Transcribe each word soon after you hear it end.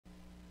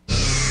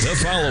The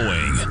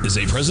following is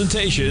a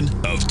presentation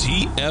of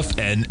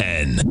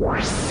TFNN.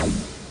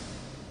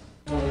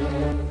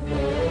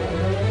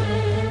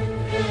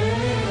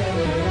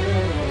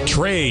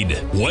 Trade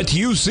what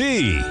you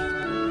see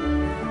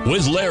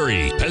with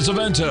Larry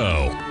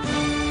Pesavento.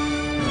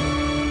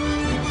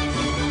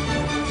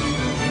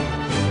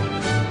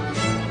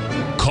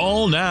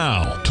 Call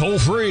now, toll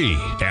free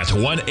at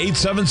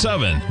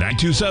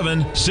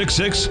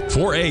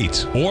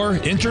 1-877-927-6648 or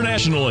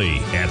internationally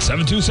at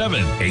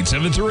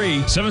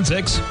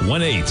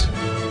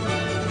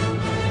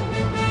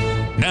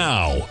 727-873-7618.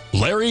 Now,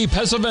 Larry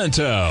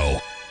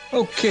Pesavento.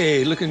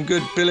 Okay, looking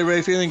good. Billy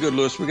Ray feeling good,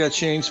 Lewis. We got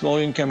Shane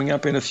Smolian coming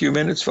up in a few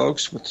minutes,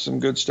 folks, with some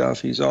good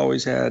stuff. He's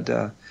always had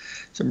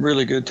some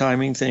really good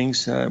timing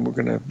things. We're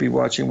going to be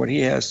watching what he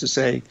has to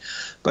say.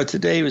 But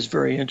today was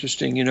very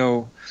interesting. You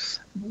know,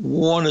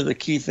 one of the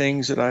key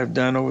things that I've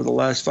done over the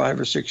last 5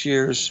 or 6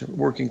 years,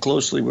 working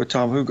closely with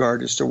Tom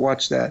Hugard, is to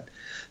watch that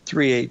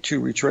 382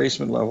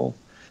 retracement level.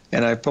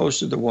 And I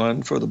posted the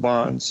one for the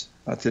bonds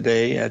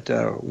today at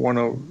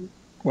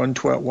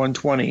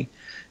 120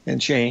 and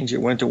change.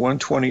 It went to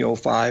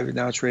 120.05, and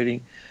now it's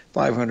trading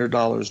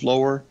 $500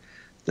 lower.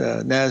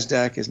 The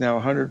NASDAQ is now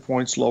 100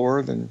 points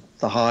lower than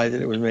the high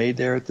that it was made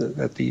there at the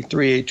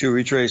 382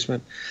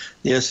 retracement.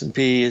 The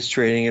S&P is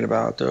trading at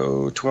about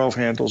 12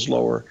 handles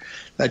lower.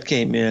 That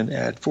came in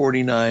at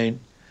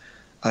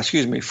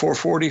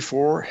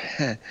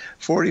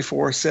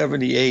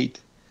 444.78,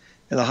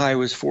 and the high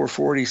was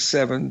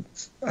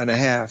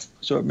 447.5,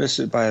 so it missed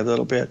it by a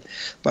little bit.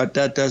 But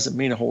that doesn't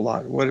mean a whole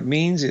lot. What it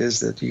means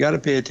is that you got to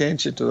pay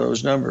attention to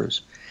those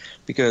numbers,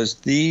 because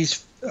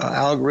these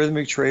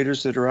algorithmic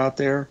traders that are out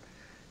there,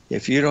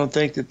 if you don't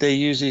think that they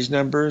use these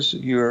numbers,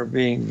 you are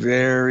being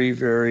very,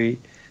 very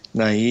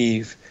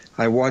naive.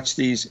 I watch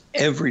these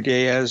every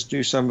day, as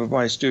do some of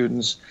my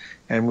students,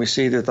 and we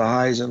see that the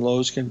highs and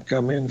lows can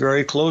come in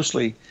very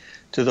closely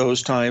to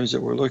those times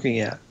that we're looking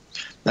at.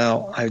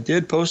 Now, I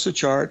did post a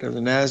chart of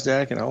the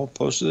NASDAQ, and I'll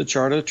post the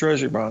chart of the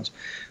Treasury bonds.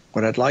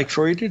 What I'd like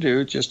for you to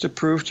do, just to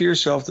prove to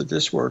yourself that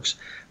this works,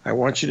 I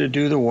want you to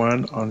do the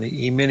one on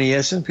the E-mini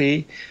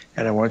S&P,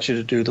 and I want you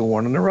to do the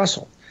one on the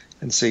Russell,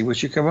 and see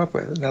what you come up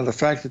with. Now, the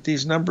fact that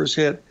these numbers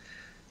hit,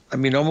 I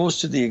mean, almost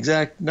to the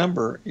exact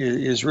number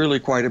is really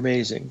quite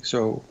amazing.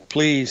 So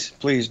please,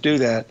 please do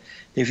that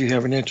if you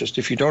have an interest.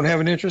 If you don't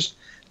have an interest,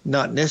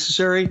 not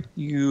necessary.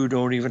 You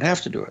don't even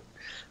have to do it.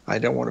 I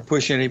don't want to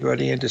push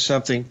anybody into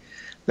something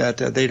that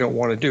they don't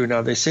want to do.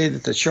 Now, they say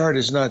that the chart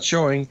is not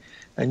showing,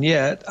 and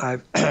yet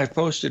I've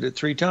posted it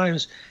 3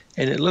 times,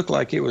 and it looked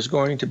like it was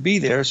going to be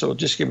there. So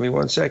just give me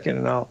 1 second,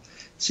 and I'll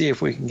see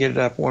if we can get it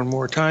up one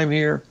more time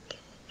here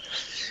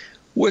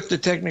with the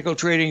technical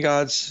trading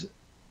gods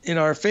in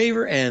our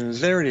favor. And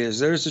there it is.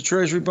 There's the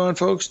Treasury bond,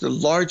 folks, the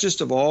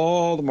largest of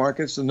all the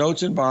markets. The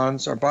notes and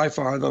bonds are by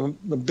far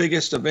the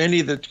biggest of any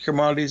of the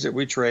commodities that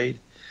we trade.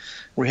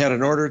 We had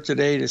an order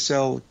today to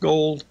sell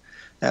gold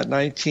at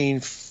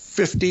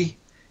 1950.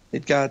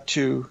 It got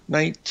to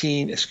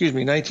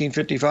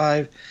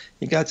 1955.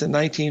 It got to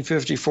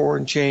 1954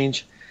 and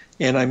change,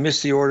 and I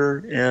missed the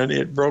order, and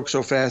it broke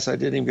so fast I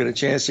didn't even get a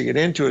chance to get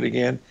into it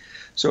again.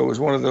 So it was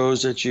one of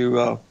those that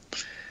you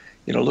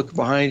look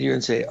behind you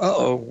and say,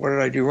 uh-oh, what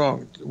did I do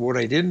wrong? What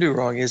I didn't do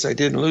wrong is I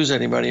didn't lose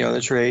any money on the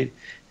trade,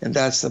 and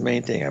that's the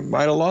main thing. I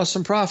might have lost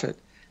some profit,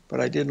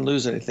 but I didn't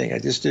lose anything. I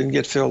just didn't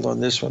get filled on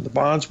this one. The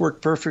bonds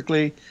worked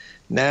perfectly.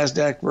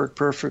 NASDAQ worked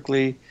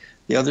perfectly.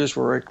 The others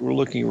were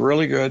looking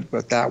really good,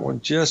 but that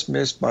one just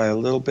missed by a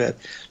little bit.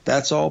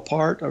 That's all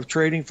part of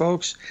trading,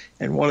 folks.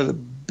 And one of the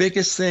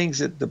biggest things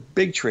that the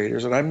big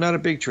traders, and I'm not a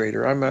big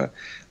trader, I'm a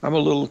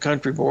little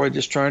country boy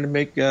just trying to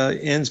make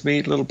ends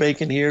meet, a little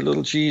bacon here, a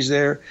little cheese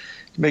there,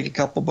 to make a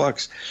couple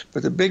bucks.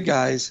 But the big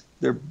guys,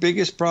 their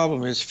biggest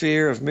problem is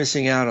fear of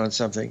missing out on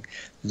something.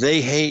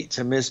 They hate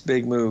to miss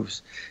big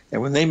moves.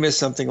 And when they miss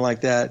something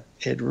like that,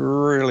 it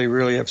really,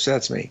 really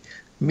upsets me.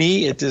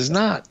 Me, it does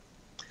not.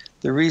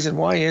 The reason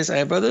why is I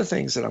have other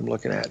things that I'm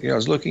looking at. I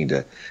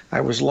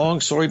was long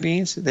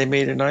soybeans. They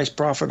made a nice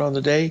profit on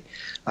the day.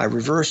 I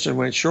reversed and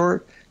went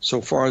short. So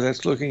far,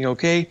 that's looking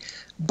okay.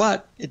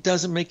 But it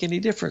doesn't make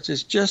any difference.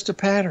 It's just a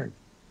pattern.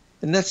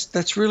 And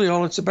that's really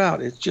all it's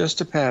about. It's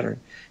just a pattern.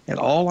 And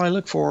all I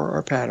look for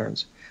are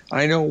patterns.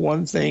 I know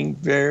one thing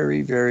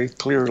very, very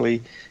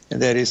clearly,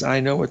 and that is I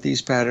know what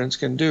these patterns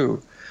can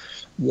do.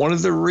 One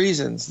of the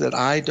reasons that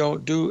I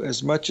don't do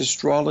as much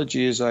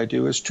astrology as I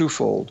do is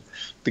twofold.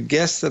 The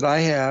guests that I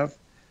have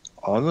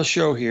on the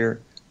show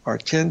here are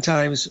 10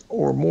 times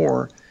or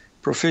more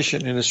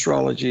proficient in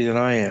astrology than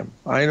I am.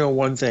 I know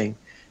one thing,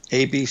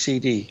 A, B, C,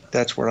 D.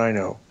 That's what I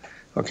know.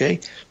 Okay?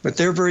 But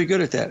they're very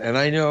good at that. And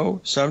I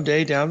know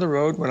someday down the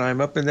road when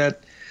I'm up in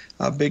that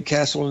big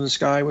castle in the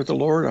sky with the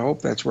Lord, I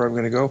hope that's where I'm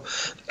going to go,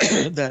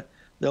 that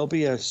there'll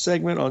be a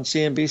segment on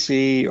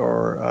CNBC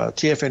or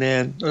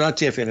TFNN, not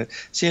TFNN,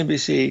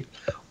 CNBC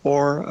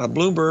or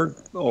Bloomberg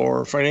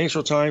or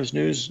Financial Times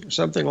News,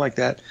 something like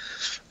that,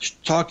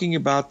 talking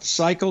about the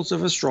cycles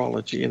of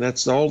astrology. And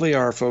that's all they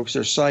are, folks.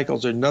 They're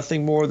cycles. They're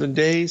nothing more than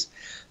days,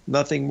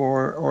 nothing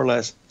more or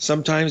less.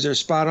 Sometimes they're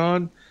spot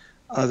on.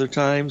 Other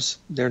times,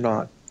 they're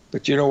not.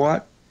 But you know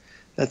what?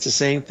 That's the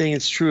same thing.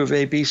 It's true of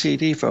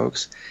ABCD,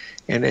 folks.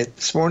 And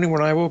this morning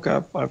when I woke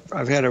up,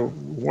 I've had a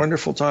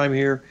wonderful time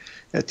here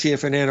at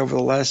TFNN over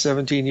the last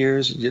 17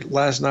 years.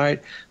 Last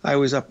night, I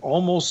was up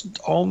almost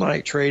all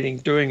night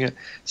trading,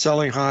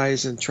 selling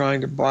highs and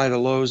trying to buy the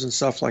lows and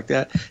stuff like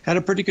that. Had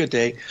a pretty good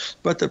day.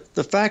 But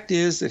the fact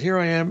is that here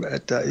I am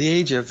at the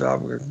age of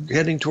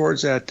heading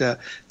towards that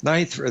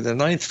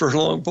ninth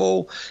furlong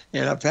pole,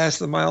 and I passed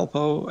the mile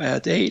pole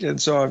at 8, and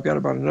so I've got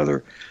about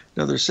another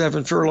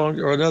 7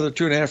 furlongs or another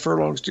 2.5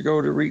 furlongs to go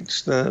to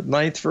reach the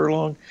 9th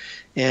furlong.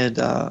 And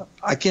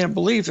I can't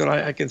believe that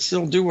I can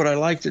still do what I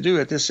like to do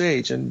at this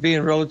age and be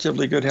in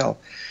relatively good health.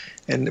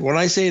 And when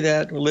I say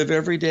that, we live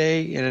every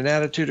day in an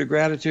attitude of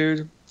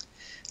gratitude,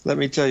 let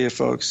me tell you,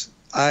 folks,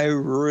 I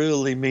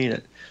really mean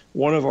it.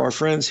 One of our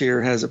friends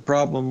here has a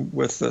problem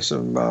with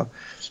some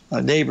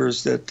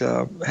neighbors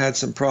that had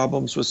some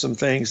problems with some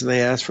things, and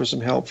they asked for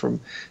some help from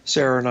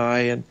Sarah and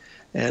I,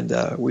 and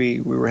we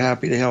were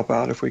happy to help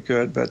out if we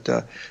could. But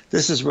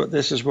this is what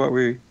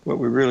we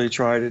really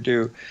try to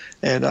do.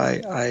 And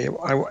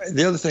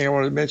the other thing I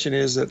wanted to mention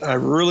is that I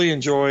really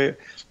enjoy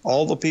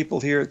all the people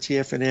here at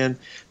TFNN.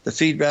 The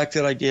feedback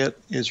that I get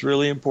is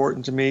really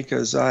important to me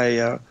because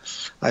I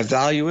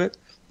value it,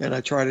 and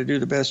I try to do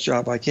the best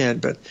job I can.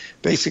 But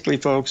basically,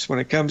 folks, when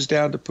it comes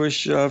down to push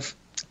shove,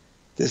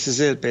 this is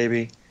it,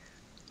 baby.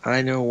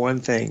 I know one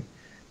thing,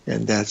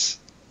 and that's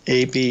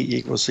AB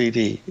equals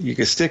CD. You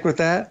can stick with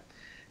that,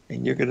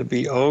 and you're going to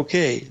be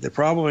okay. The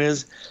problem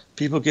is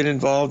people get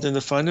involved in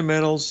the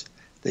fundamentals.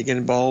 They get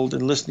involved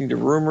in listening to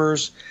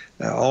rumors,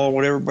 all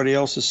what everybody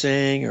else is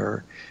saying,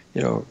 or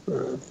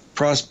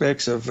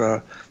prospects of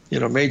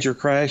major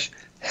crash.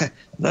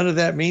 None of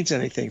that means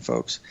anything,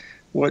 folks.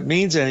 What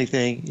means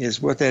anything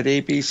is what that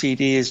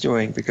ABCD is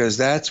doing, because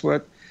that's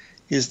what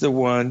is the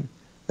one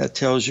that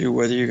tells you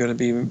whether you're going to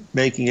be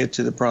making it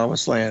to the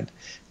promised land.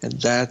 And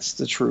that's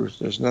the truth.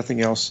 There's nothing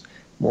else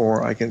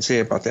more I can say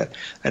about that.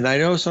 And I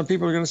know some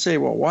people are going to say,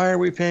 well, why are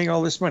we paying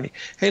all this money?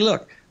 Hey,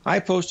 look, I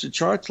posted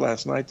charts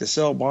last night to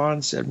sell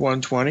bonds at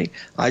 120.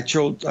 I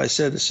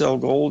said to sell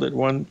gold at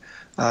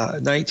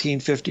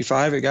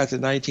 1955. It got to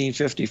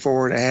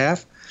 1954 and a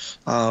half.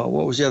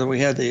 What was the other one? We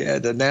had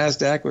the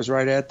NASDAQ was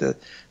right at the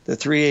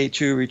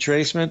 382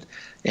 retracement,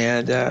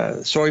 and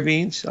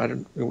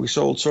soybeans. We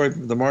sold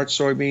the March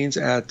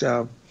soybeans at.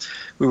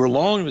 We were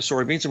long the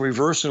soybeans and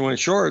reversed and went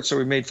short, so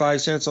we made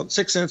 6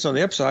 cents on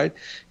the upside,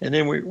 and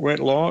then we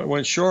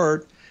went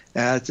short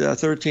at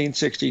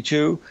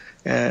 1362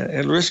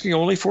 and risking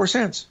only 4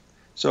 cents.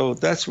 So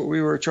that's what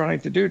we were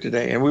trying to do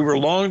today, and we were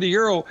long the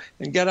euro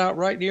and get out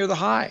right near the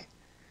high,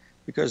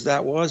 because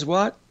that was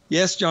what?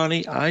 Yes,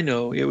 Johnny, I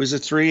know it was a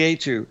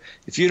 382.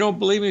 If you don't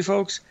believe me,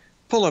 folks,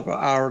 pull up an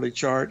hourly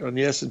chart on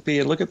the S&P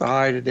and look at the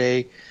high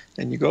today,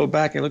 and you go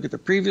back and look at the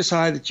previous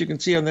high that you can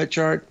see on that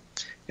chart,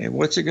 and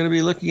what's it going to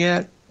be looking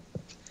at?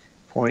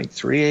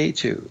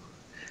 0.382.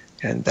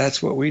 And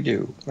that's what we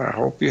do. I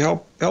hope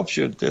you helps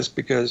you at this,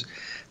 because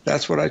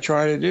that's what I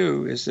try to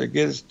do, is to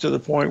get us to the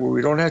point where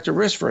we don't have to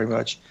risk very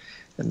much.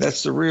 And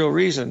that's the real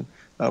reason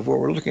of what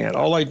we're looking at.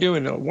 All I do,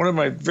 and one of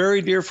my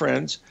very dear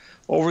friends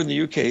over in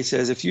the UK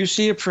says, if you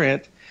see a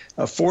print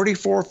of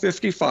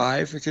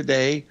 44.55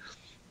 today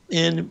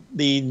in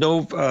the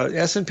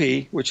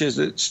S&P, which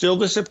is still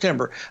the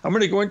September, I'm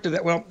going to go into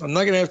that. Well, I'm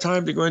not going to have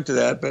time to go into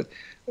that, but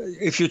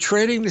if you're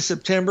trading the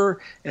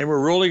September and we're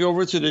rolling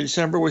over to the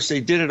December, which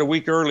they did it a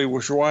week early,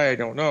 which is why I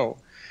don't know.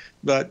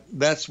 But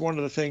that's one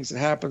of the things that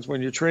happens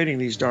when you're trading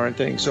these darn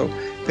things. So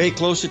pay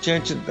close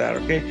attention to that,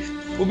 okay?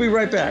 We'll be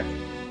right back.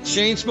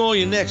 Shane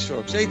Smolian next,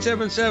 folks.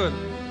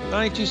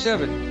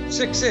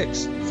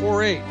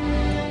 877-927-6648.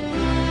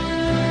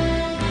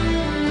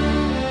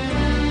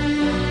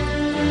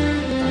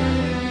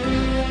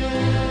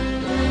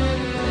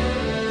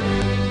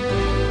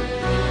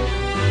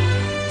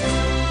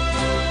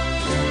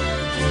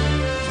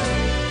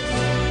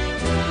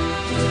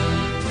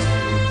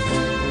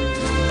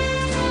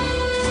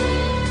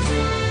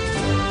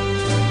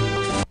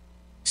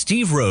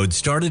 Steve Rhodes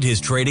started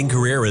his trading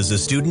career as a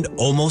student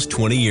almost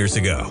 20 years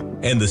ago,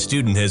 and the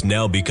student has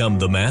now become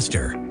the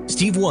master.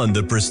 Steve won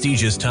the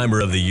prestigious Timer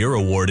of the Year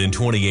award in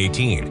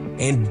 2018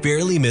 and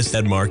barely missed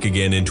that mark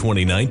again in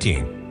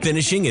 2019,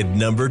 finishing at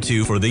number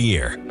 2 for the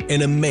year.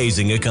 An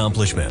amazing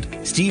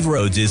accomplishment. Steve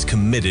Rhodes is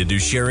committed to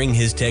sharing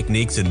his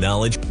techniques and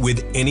knowledge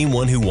with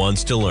anyone who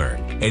wants to learn,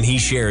 and he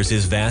shares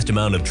his vast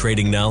amount of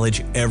trading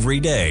knowledge every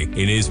day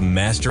in his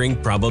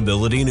Mastering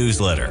Probability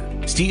newsletter.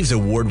 Steve's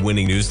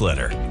award-winning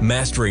newsletter,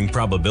 Mastering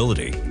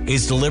Probability,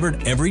 is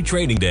delivered every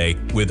trading day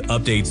with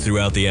updates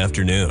throughout the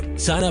afternoon.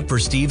 Sign up for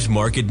Steve's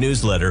market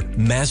newsletter,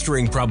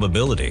 Mastering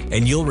Probability,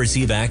 and you'll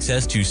receive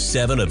access to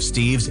 7 of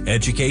Steve's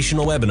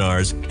educational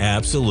webinars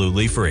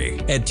absolutely free.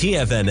 At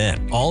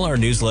TFNN, all our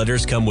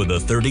newsletters come with a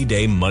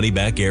 30-day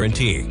money-back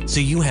guarantee, so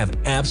you have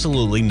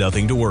absolutely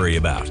nothing to worry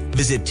about.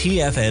 Visit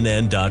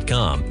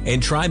TFNN.com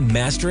and try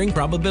Mastering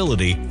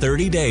Probability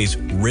 30 days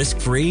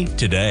risk-free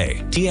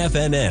today.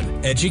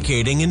 TFNN,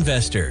 educating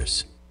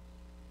investors.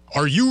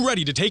 Are you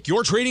ready to take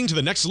your trading to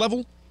the next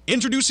level?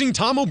 Introducing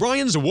Tom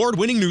O'Brien's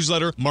award-winning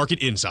newsletter,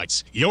 Market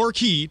Insights, your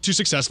key to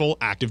successful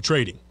active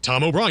trading.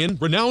 Tom O'Brien,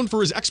 renowned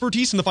for his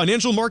expertise in the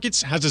financial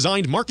markets, has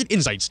designed Market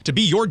Insights to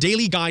be your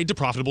daily guide to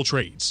profitable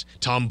trades.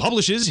 Tom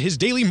publishes his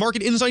daily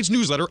Market Insights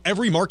newsletter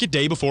every market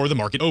day before the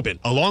market open,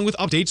 along with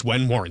updates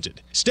when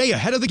warranted. Stay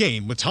ahead of the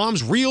game with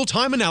Tom's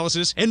real-time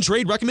analysis and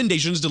trade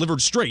recommendations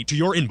delivered straight to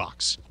your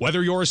inbox.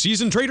 Whether you're a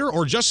seasoned trader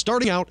or just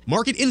starting out,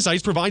 Market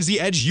Insights provides the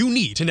edge you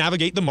need to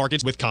navigate the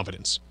markets with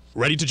confidence.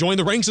 Ready to join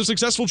the ranks of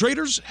successful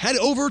traders? Head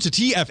over to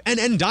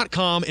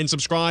TFNN.com and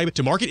subscribe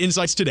to Market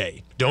Insights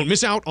today. Don't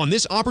miss out on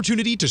this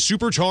opportunity to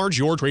supercharge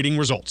your trading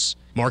results.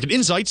 Market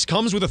Insights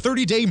comes with a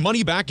 30-day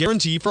money-back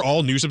guarantee for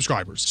all new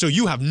subscribers, so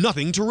you have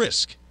nothing to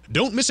risk.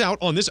 Don't miss out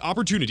on this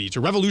opportunity to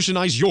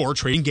revolutionize your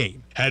trading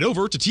game. Head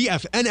over to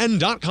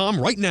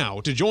TFNN.com right now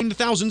to join the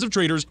thousands of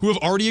traders who have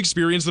already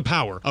experienced the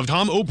power of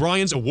Tom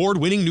O'Brien's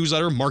award-winning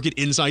newsletter, Market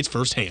Insights,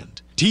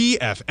 firsthand.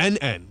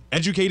 TFNN,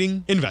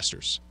 educating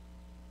investors.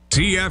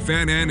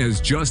 TFNN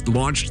has just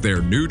launched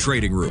their new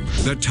trading room,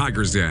 the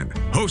Tiger's Den.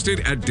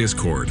 Hosted at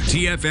Discord,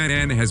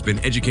 TFNN has been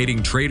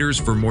educating traders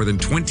for more than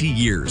 20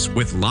 years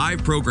with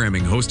live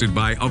programming hosted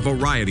by a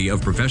variety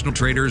of professional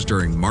traders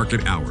during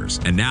market hours.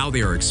 And now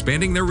they are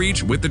expanding their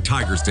reach with the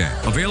Tiger's Den,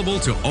 available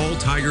to all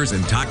tigers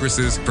and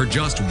tigresses for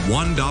just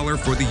 $1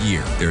 for the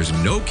year. There's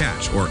no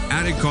catch or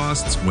added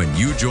costs when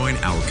you join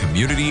our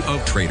community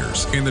of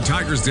traders. In the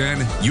Tiger's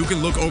Den, you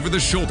can look over the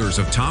shoulders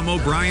of Tom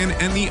O'Brien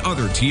and the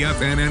other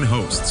TFNN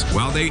hosts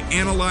while they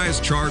analyze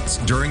charts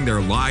during their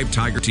live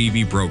Tiger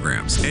TV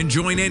programs, and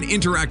join an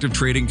interactive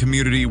trading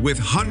community with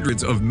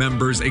hundreds of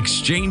members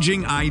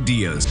exchanging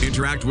ideas.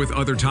 Interact with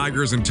other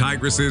tigers and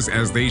tigresses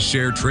as they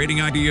share trading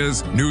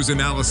ideas, news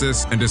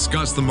analysis, and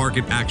discuss the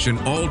market action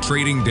all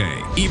trading day,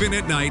 even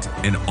at night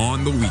and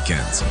on the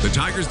weekends. The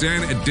Tiger's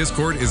Den at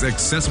Discord is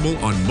accessible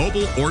on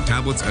mobile or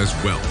tablets as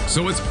well,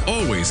 so it's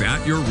always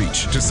at your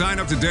reach. To sign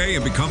up today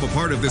and become a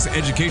part of this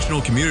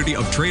educational community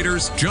of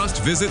traders,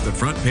 just visit the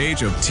front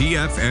page of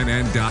TFNN.com.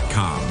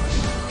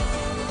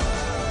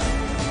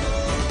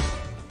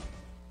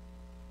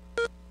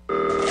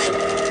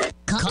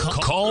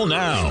 Call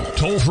now,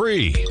 toll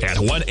free at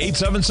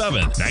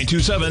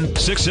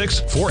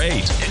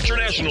 1-877-927-6648.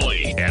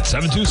 Internationally at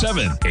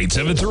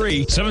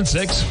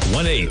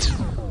 727-873-7618.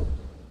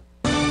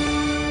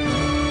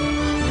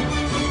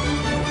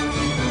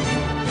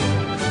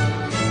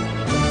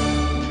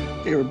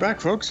 Okay, we're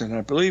back, folks, and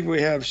I believe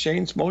we have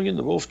Shane Smolian,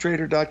 the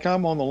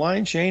wolftrader.com, on the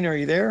line. Shane, are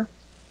you there?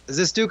 Is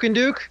this Duke and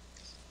Duke?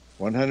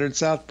 100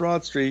 South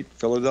Broad Street,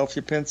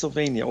 Philadelphia,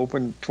 Pennsylvania.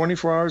 Open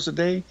 24 hours a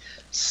day,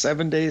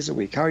 7 days a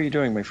week. How are you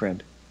doing, my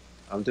friend?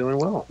 I'm doing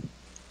well.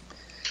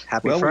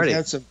 Happy Friday.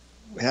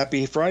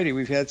 Happy Friday.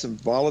 We've had some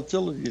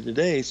volatility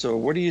today. So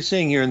what are you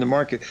seeing here in the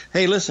market?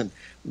 Hey, listen,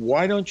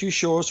 why don't you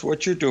show us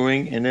what you're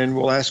doing, and then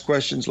we'll ask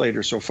questions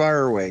later. So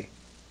fire away.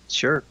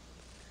 Sure.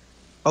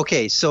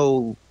 Okay,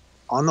 so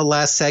on the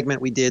last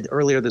segment we did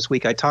earlier this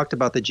week, I talked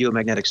about the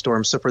geomagnetic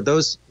storm. So for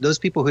those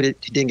people who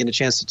didn't get a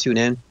chance to tune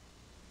in,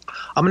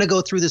 I'm going to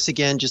go through this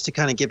again just to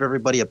kind of give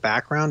everybody a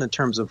background in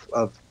terms of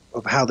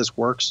how this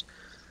works,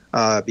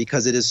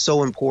 because it is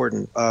so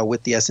important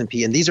with the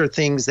S&P. And these are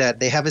things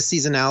that they have a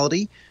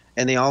seasonality,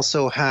 and they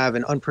also have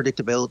an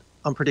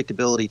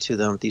unpredictability to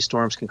them. These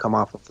storms can come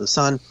off of the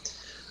sun.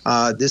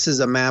 This is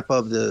a map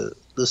of the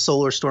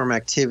solar storm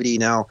activity.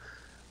 Now,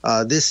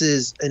 this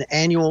is an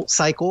annual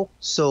cycle,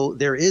 so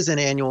there is an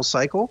annual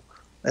cycle.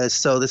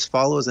 So this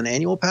follows an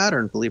annual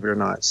pattern, believe it or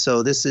not.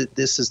 So this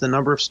is the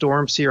number of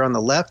storms here on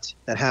the left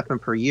that happen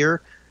per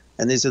year,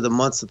 and these are the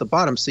months at the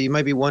bottom. So you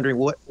might be wondering,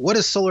 what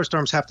does solar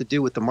storms have to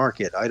do with the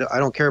market? I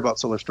don't care about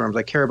solar storms.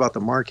 I care about the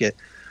market.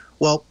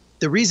 Well,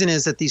 the reason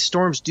is that these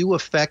storms do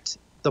affect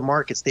the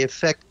markets. They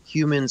affect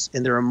humans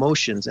and their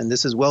emotions, and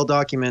this is well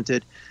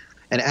documented.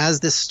 And as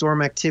this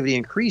storm activity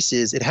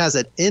increases, it has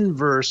an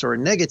inverse or a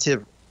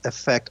negative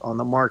effect on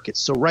the market.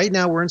 So right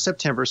now we're in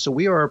September, so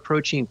we are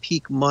approaching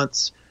peak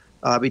months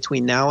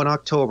between now and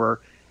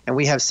October, and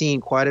we have seen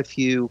quite a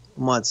few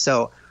months.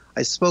 So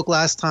I spoke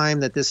last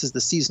time that this is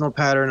the seasonal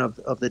pattern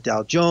of the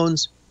Dow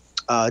Jones.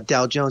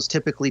 Dow Jones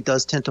typically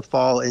does tend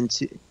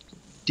to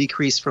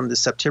decrease from the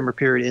September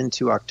period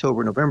into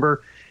October,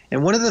 November.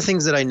 And one of the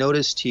things that I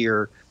noticed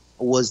here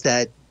was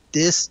that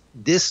this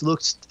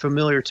looks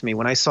familiar to me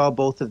when I saw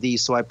both of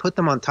these. So I put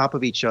them on top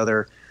of each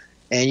other,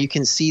 and you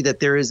can see that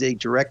there is a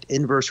direct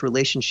inverse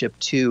relationship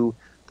to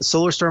the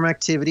solar storm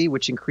activity,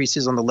 which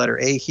increases on the letter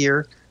A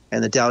here,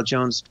 and the Dow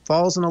Jones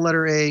falls on the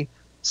letter A.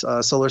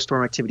 Solar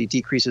storm activity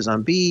decreases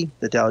on B.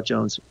 The Dow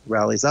Jones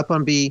rallies up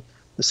on B.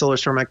 The solar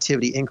storm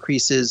activity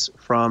increases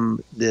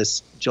from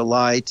this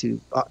July to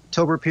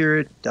October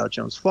period. Dow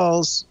Jones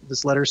falls,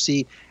 this letter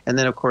C. And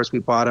then, of course, we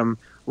bottom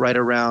right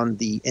around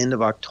the end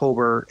of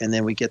October, and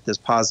then we get this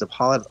positive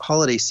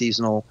holiday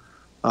seasonal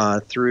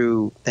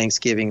through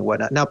Thanksgiving and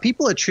whatnot. Now,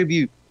 people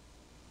attribute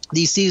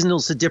these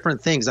seasonals to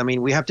different things. I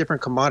mean, we have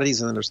different commodities,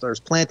 and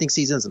there's planting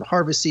seasons and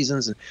harvest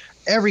seasons, and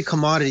every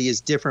commodity is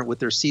different with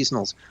their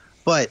seasonals.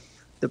 But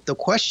the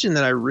question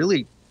that I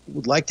really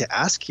would like to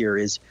ask here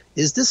is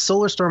this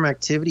solar storm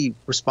activity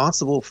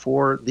responsible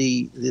for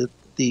the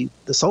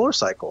solar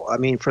cycle? I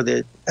mean, for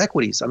the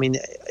equities? I mean,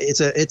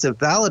 it's a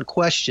valid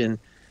question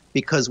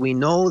because we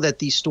know that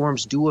these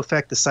storms do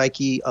affect the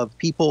psyche of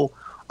people.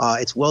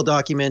 It's well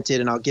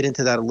documented, and I'll get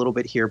into that a little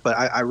bit here. But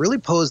I really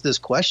pose this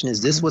question: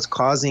 is this what's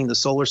causing the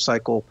solar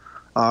cycle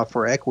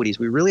for equities?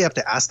 We really have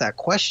to ask that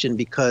question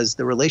because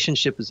the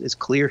relationship is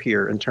clear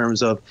here in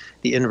terms of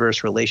the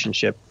inverse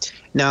relationship.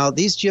 Now,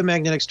 these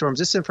geomagnetic storms,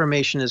 this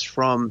information is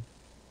from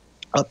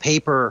a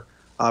paper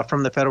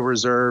from the Federal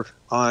Reserve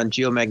on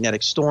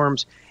geomagnetic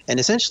storms. And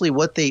essentially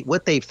what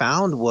they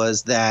found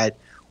was that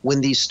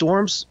when these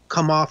storms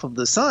come off of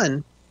the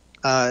sun,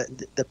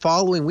 the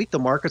following week the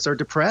markets are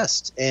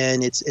depressed.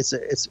 And it's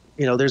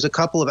there's a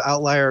couple of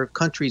outlier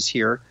countries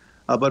here,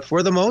 but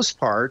for the most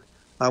part,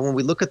 when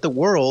we look at the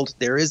world,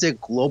 there is a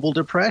global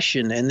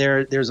depression, and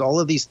there's all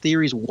of these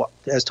theories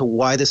as to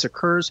why this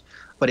occurs.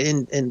 But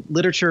in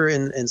literature,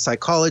 in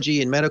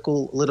psychology, in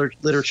medical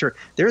literature,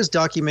 there is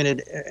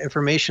documented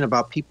information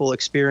about people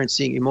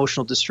experiencing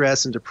emotional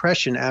distress and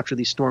depression after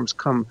these storms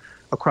come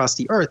across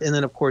the earth. And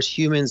then, of course,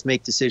 humans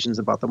make decisions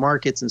about the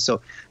markets. And so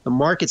the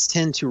markets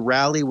tend to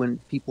rally when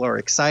people are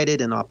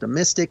excited and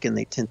optimistic, and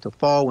they tend to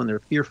fall when they're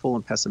fearful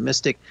and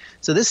pessimistic.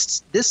 So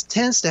this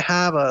tends to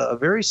have a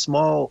very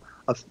small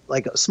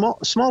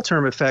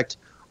term effect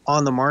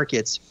on the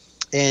markets.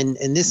 And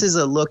this is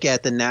a look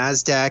at the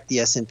NASDAQ, the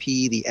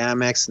S&P, the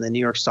Amex, and the New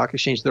York Stock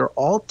Exchange. They're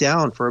all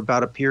down for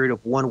about a period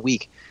of 1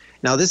 week.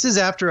 Now, this is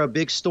after a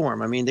big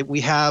storm. I mean, we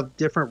have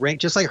different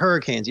ranks, just like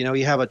hurricanes.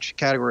 You have a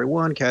category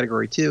 1,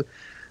 category 2.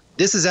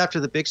 This is after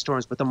the big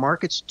storms, but the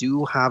markets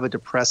do have a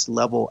depressed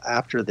level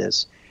after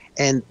this.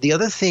 And the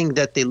other thing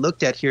that they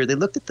looked at here, they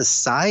looked at the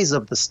size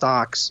of the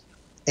stocks.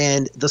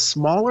 And the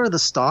smaller the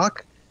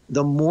stock,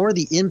 the more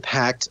the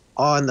impact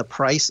on the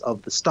price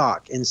of the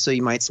stock. And so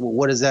you might say, well,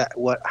 what is that?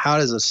 How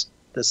does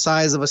the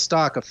size of a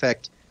stock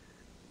affect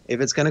if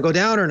it's going to go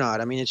down or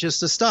not? I mean, it's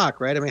just a stock,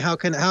 right? I mean, how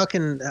can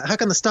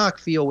the stock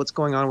feel what's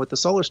going on with the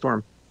solar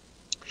storm?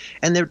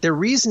 And their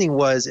reasoning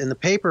was in the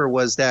paper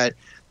was that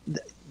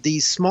the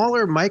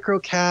smaller micro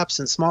caps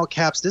and small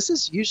caps, this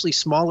is usually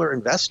smaller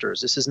investors.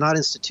 This is not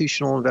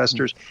institutional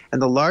investors.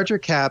 And the larger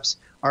caps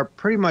are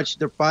pretty much,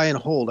 they're buy and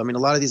hold. I mean, a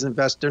lot of these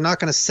investors, they're not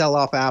going to sell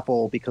off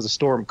Apple because a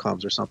storm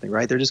comes or something,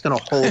 right? They're just going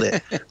to hold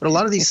it. But a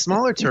lot of these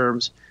smaller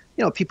terms,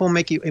 people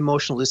make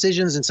emotional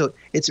decisions. And so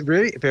it's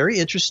very, very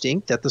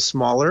interesting that the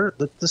smaller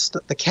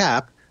the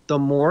cap, the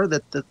more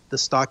that the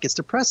stock gets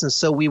depressed. And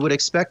so we would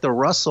expect the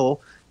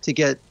Russell to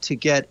get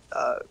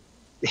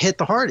hit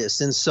the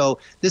hardest. And so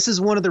this is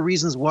one of the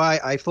reasons why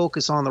I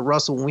focus on the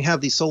Russell when we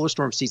have these solar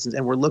storm seasons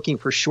and we're looking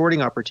for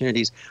shorting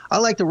opportunities. I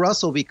like the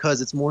Russell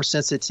because it's more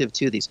sensitive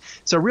to these.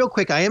 So real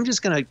quick, I am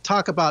just going to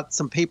talk about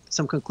some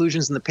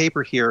conclusions in the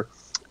paper here.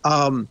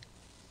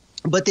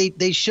 But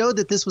they showed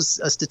that this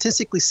was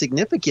statistically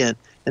significant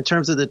in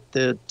terms of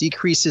the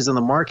decreases in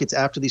the markets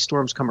after these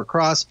storms come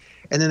across.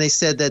 And then they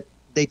said that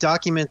they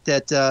document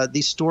that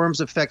these storms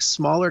affect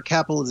smaller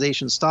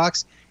capitalization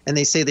stocks, and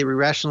they say they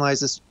rationalize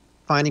this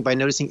finding by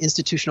noticing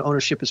institutional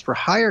ownership is for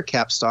higher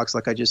cap stocks,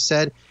 like I just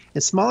said,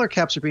 and smaller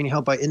caps are being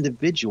held by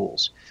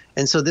individuals.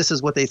 And so this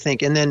is what they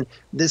think. And then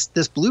this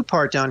blue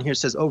part down here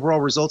says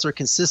overall results are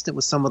consistent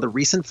with some of the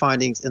recent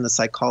findings in the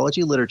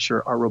psychology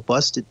literature are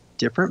robust to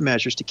different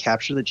measures to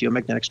capture the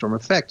geomagnetic storm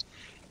effect.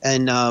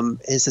 And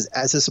it says,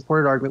 as a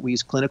supported argument, we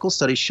use clinical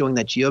studies showing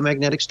that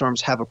geomagnetic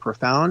storms have a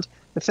profound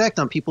effect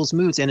on people's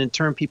moods, and in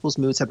turn, people's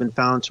moods have been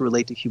found to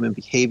relate to human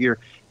behavior,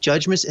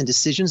 judgments, and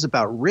decisions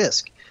about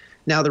risk.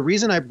 Now, the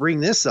reason I bring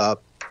this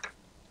up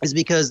is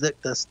because the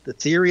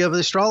theory of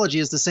astrology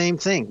is the same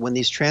thing. When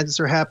these transits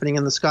are happening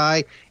in the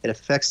sky, it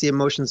affects the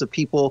emotions of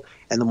people,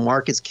 and the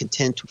markets can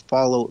tend to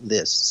follow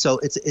this.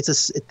 So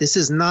this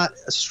is not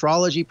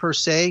astrology per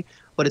se,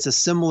 but it's a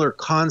similar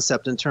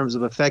concept in terms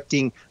of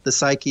affecting the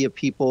psyche of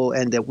people,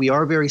 and that we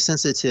are very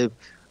sensitive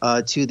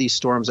to these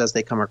storms as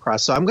they come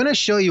across. So I'm going to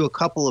show you a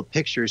couple of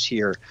pictures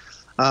here.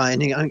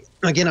 And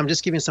again, I'm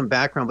just giving some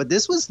background, but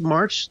this was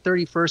March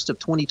 31st of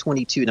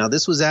 2022. Now,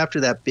 this was after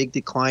that big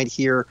decline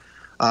here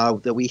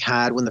that we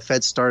had when the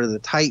Fed started the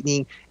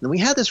tightening. And we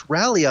had this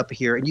rally up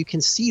here, and you can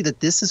see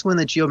that this is when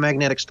the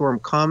geomagnetic storm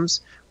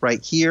comes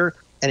right here,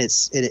 and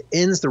it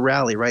ends the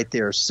rally right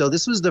there. So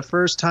this was the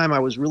first time I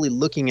was really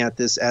looking at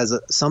this as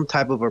some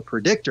type of a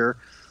predictor.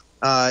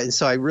 And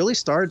so I really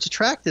started to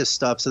track this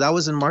stuff. So that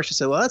was in March. I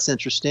said, well, that's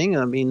interesting.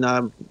 I mean,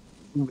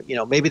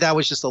 maybe that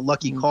was just a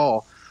lucky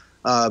call.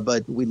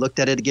 But we looked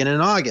at it again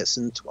in August.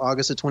 In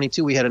August of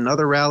 22, we had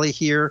another rally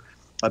here,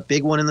 a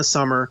big one in the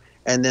summer,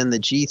 and then the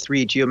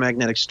G3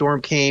 geomagnetic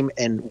storm came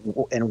and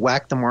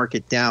whacked the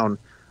market down.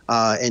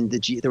 And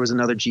there was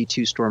another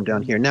G2 storm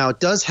down here. Now, it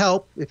does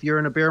help if you're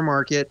in a bear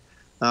market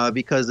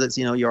because it's,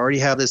 you already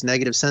have this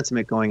negative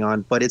sentiment going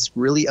on. But it's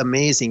really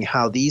amazing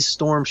how these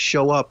storms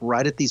show up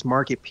right at these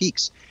market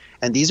peaks.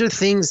 And these are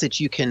things that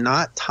you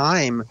cannot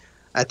time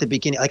at the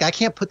beginning. Like, I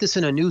can't put this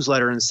in a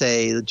newsletter and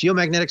say the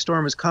geomagnetic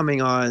storm is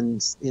coming on,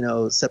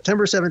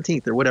 September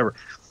 17th or whatever.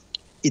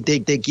 They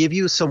give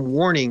you some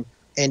warning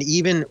And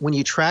even when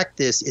you track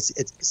this,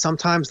 it's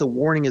sometimes the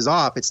warning is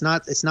off. It's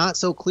not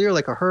so clear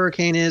like a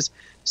hurricane is.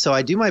 So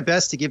I do my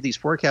best to give these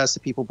forecasts to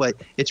people, but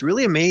it's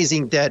really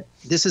amazing that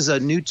this is a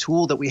new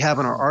tool that we have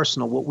in our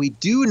arsenal. What we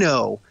do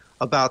know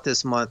about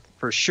this month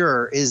for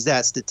sure is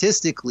that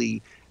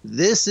statistically,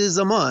 this is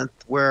a month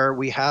where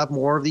we have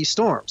more of these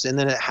storms. And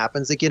then it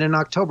happens again in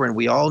October. And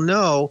we all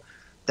know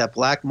that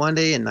Black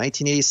Monday in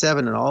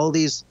 1987 and all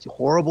these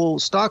horrible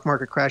stock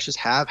market crashes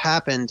have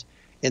happened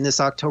in this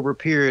October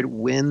period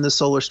when the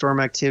solar storm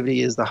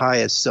activity is the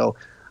highest. So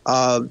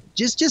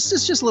just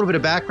a little bit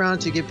of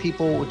background to give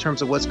people in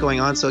terms of what's going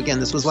on. So again,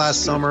 this was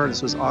last summer.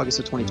 This was August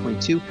of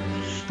 2022.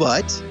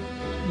 But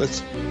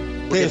let's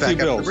pay a few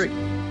bills.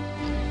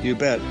 You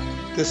bet.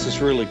 This is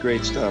really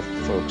great stuff,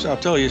 folks. I'll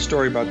tell you a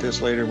story about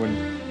this later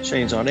when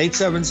Shane's on.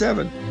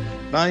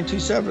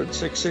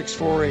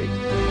 877-927-6648.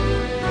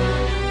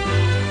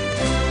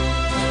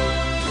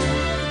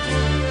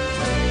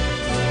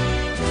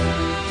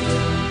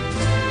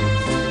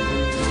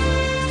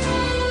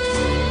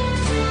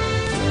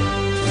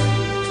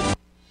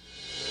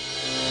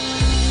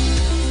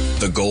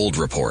 The Gold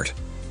Report.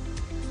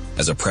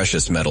 As a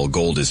precious metal,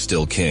 gold is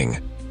still king.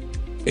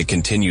 It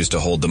continues to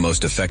hold the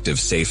most effective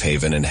safe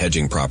haven and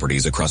hedging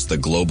properties across the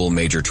global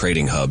major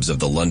trading hubs of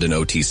the London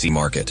OTC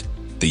market,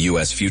 the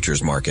U.S.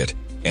 futures market,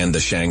 and the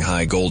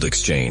Shanghai Gold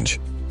Exchange.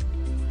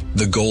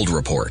 The Gold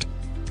Report.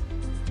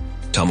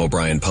 Tom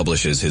O'Brien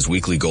publishes his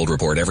weekly gold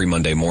report every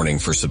Monday morning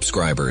for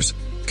subscribers,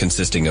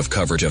 consisting of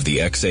coverage of the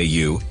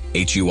XAU,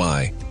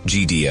 HUI,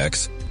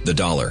 GDX, the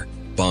dollar,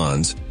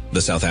 bonds,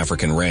 the South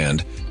African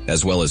rand,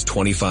 as well as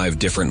 25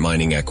 different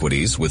mining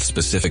equities with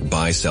specific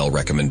buy-sell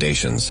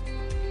recommendations.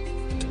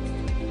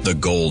 The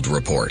Gold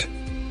Report.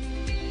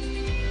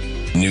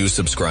 New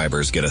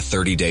subscribers get a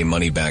 30-day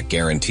money-back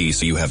guarantee,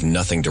 so you have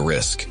nothing to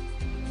risk.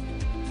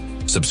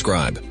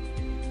 Subscribe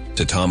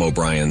to Tom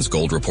O'Brien's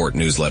Gold Report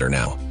newsletter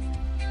now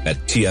at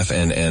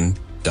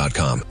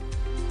TFNN.com.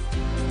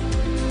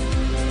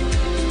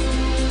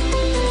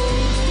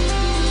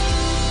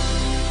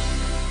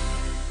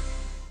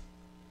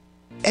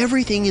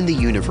 Everything in the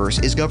universe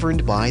is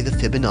governed by the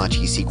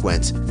Fibonacci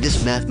sequence.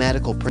 This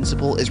mathematical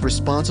principle is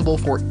responsible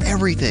for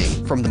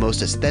everything from the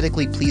most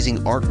aesthetically pleasing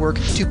artwork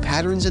to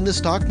patterns in the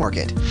stock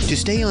market. To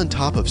stay on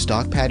top of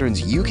stock patterns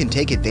you can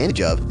take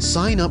advantage of,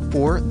 sign up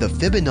for the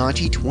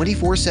Fibonacci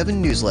 24/7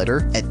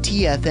 newsletter at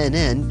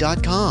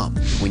TFNN.com.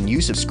 When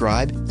you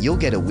subscribe, you'll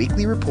get a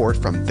weekly report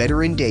from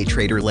veteran day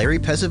trader Larry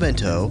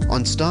Pesavento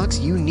on stocks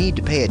you need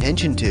to pay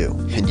attention to.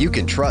 And you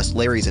can trust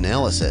Larry's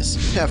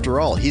analysis. After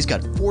all, he's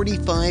got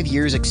 45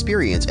 years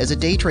experience as a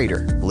day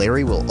trader.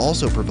 Larry will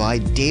also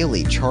provide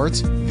daily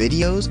charts,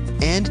 videos,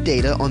 and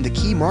data on the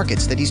key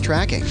markets that he's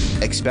tracking.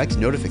 Expect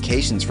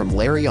notifications from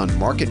Larry on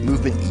market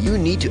movement you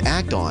need to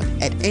act on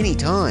at any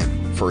time.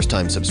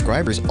 First-time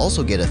subscribers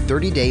also get a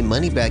 30-day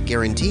money-back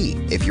guarantee.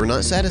 If you're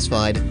not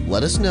satisfied,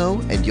 let us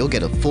know and you'll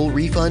get a full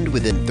refund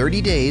within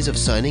 30 days of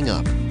signing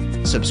up.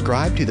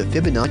 Subscribe to the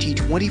Fibonacci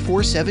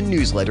 24/7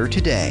 newsletter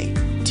today.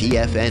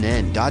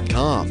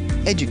 TFNN.com.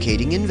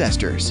 Educating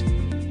investors.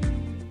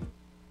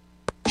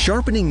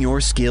 Sharpening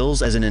your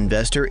skills as an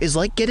investor is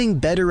like getting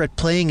better at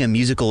playing a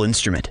musical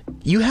instrument.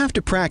 You have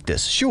to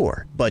practice,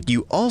 sure, but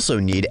you also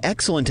need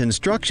excellent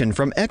instruction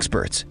from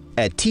experts.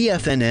 At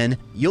TFNN,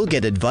 you'll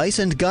get advice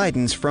and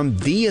guidance from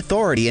the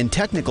authority in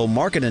technical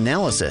market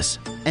analysis.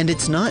 And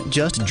it's not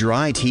just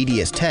dry,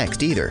 tedious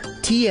text either.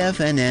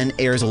 TFNN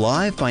airs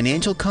live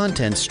financial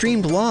content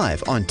streamed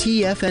live on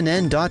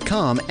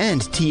TFNN.com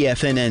and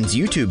TFNN's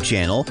YouTube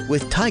channel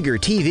with Tiger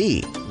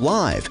TV,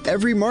 live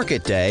every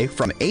market day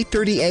from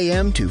 8:30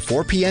 a.m. to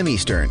 4 p.m.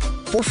 Eastern,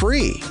 for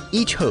free.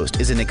 Each host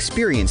is an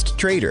experienced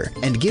trader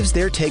and gives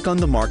their take on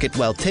the market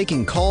while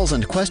taking calls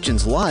and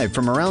questions live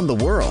from around the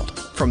world.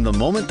 From the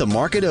moment the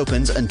market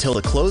opens until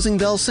the closing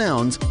bell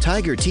sounds,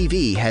 Tiger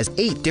TV has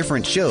 8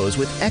 different shows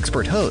with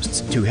expert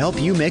hosts to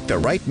help you make the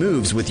right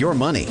moves with your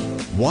money.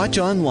 Watch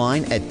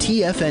online at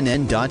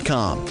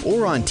TFNN.com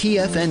or on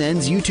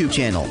TFNN's YouTube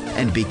channel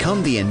and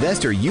become the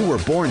investor you were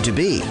born to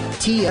be.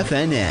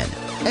 TFNN,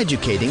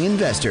 educating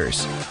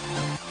investors.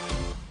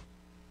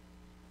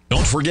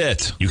 Don't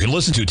forget, you can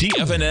listen to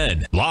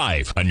TFNN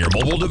live on your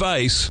mobile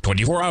device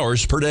 24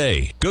 hours per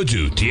day. Go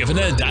to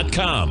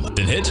TFNN.com,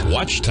 then hit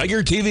Watch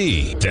Tiger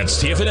TV.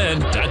 That's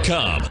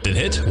TFNN.com, then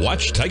hit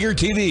Watch Tiger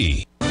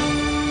TV.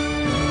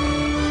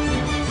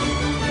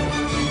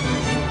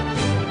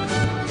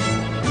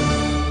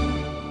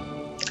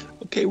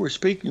 Okay, we're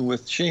speaking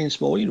with Shane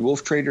Smoley,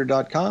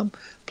 wolftrader.com.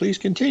 Please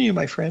continue,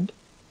 my friend.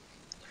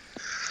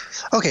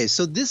 Okay,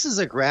 so this is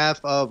a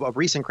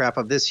recent graph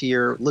of this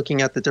year,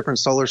 looking at the different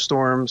solar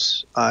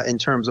storms in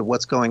terms of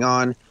what's going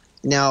on.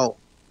 Now,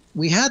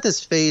 we had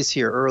this phase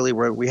here early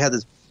where we had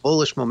this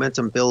bullish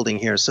momentum building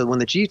here. So when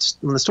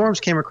the storms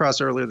came across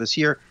earlier this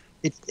year,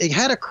 it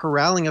had a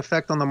corralling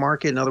effect on the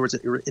market. In other words,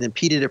 it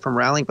impeded it from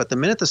rallying. But the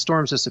minute the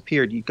storms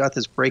disappeared, you got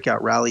this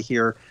breakout rally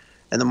here,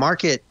 and the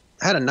market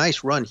had a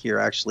nice run here,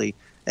 actually.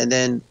 And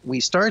then we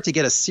started to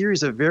get a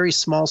series of very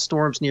small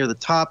storms near the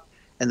top,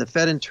 and the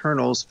Fed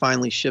internals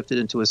finally shifted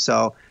into a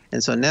sell.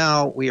 And so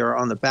now we are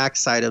on the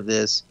backside of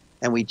this,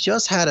 and we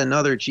just had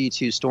another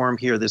G2 storm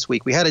here this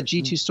week. We had a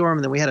G2 storm,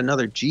 and then we had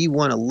another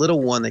G1, a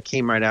little one that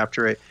came right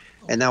after it,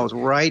 and that was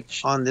right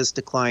on this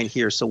decline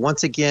here. So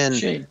once again,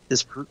 Shane,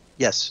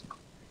 yes.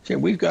 Shane,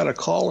 we've got a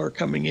caller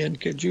coming in.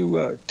 Could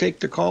you take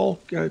the call?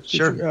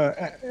 Sure.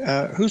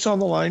 Who's on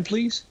the line,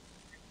 please?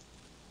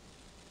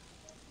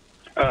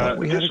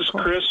 This is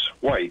Chris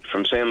White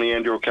from San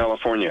Leandro,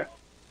 California.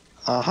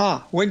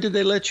 Aha. When did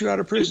they let you out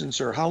of prison,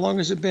 sir? How long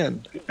has it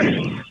been?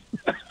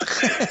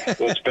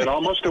 Well, it's been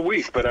almost a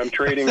week, but I'm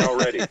trading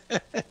already.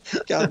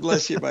 God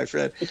bless you, my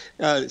friend.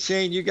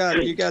 Shane, you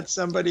got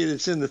somebody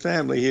that's in the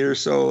family here,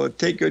 so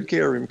take good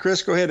care of him.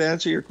 Chris, go ahead and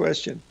answer your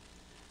question.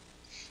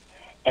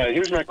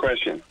 Here's my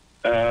question.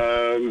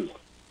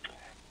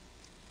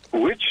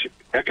 Which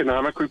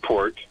economic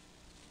report,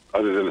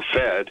 other than the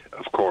Fed,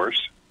 of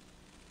course,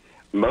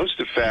 most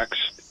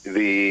affects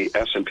the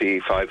S&P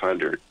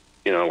 500?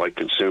 You know, like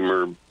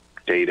consumer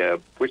data.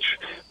 Which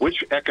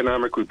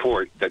economic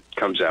report that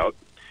comes out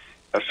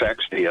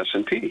affects the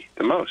S&P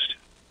the most?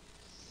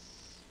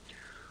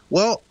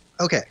 Well,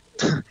 okay.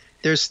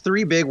 There's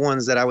three big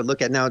ones that I would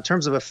look at now in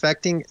terms of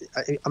affecting.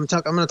 I'm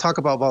going to talk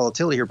about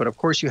volatility here, but of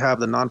course you have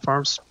the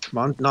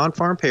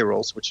non-farm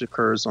payrolls, which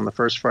occurs on the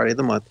first Friday of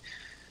the month.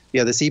 You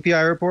have the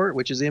CPI report,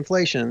 which is the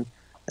inflation,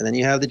 and then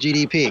you have the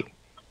GDP.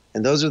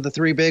 And those are the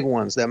three big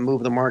ones that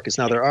move the markets.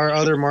 Now, there are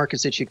other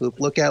markets that you could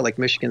look at, like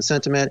Michigan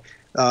sentiment.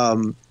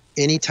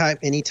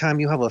 Anytime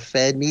you have a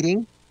Fed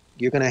meeting,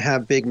 you're going to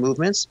have big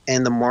movements.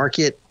 And the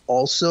market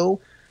also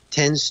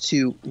tends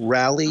to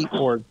rally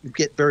or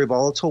get very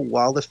volatile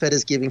while the Fed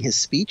is giving his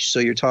speech. So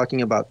you're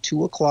talking about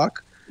 2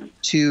 o'clock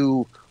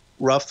to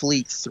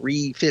roughly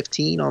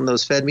 3:15 on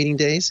those Fed meeting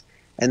days.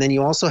 And then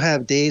you also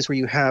have days where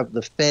you have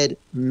the Fed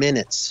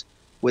minutes,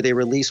 where they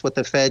release what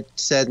the Fed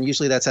said, and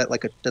usually that's at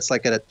like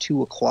at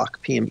 2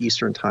 o'clock p.m.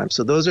 Eastern time.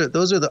 So those are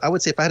the, I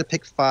would say, if I had to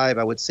pick five,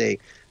 I would say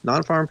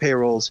non-farm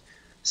payrolls,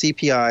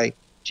 CPI,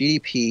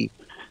 GDP,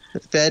 the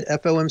Fed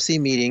FOMC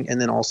meeting,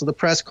 and then also the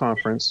press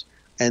conference,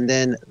 and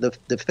then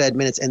the Fed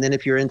minutes. And then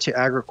if you're into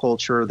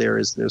agriculture,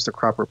 there's the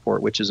crop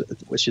report, which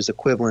is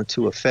equivalent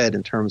to a Fed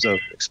in terms of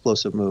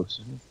explosive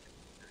moves.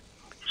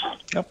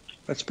 Yep,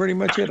 that's pretty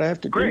much it. I have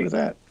to agree with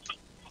that.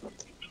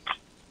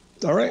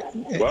 All right.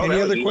 Well, any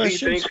other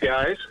questions? Thanks,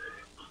 guys.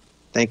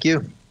 Thank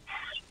you.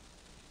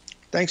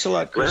 Thanks a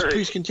lot, Chris. Larry.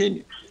 Please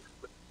continue.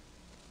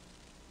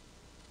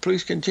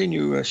 Please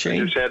continue,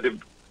 Shane. I just had to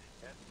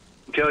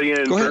tell you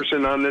in Go ahead.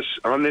 person on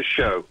this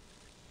show.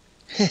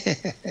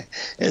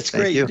 It's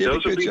great. You did a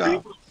good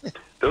job.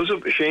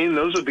 Shane,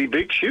 those would be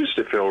big shoes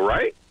to fill,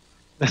 right?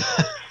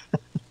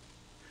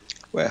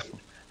 Well,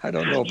 I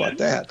don't know about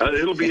that.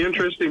 It'll be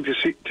interesting to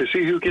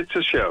see who gets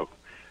the show.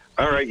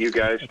 All right, you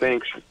guys.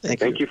 Thanks.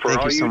 Thank you for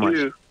all you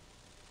do.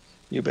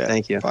 You bet.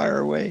 Thank you. Fire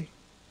away.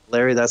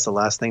 Larry, that's the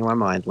last thing in my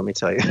mind, let me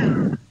tell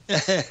you.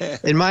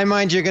 In my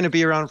mind, you're going to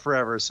be around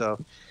forever, so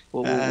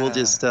we'll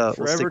just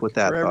we'll stick with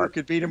that. Forever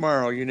could be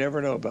tomorrow. You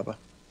never know, Bubba.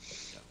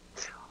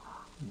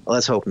 Well,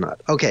 let's hope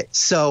not. Okay,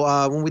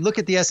 so when we look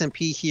at the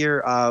S&P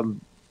here,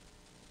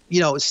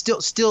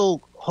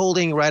 still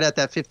holding right at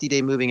that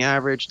 50-day moving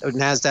average.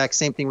 NASDAQ,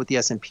 same thing with the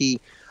S&P.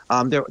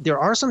 There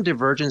are some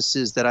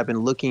divergences that I've been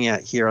looking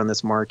at here on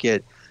this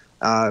market.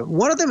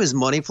 One of them is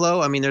money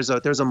flow. I mean, there's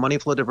a money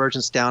flow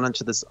divergence down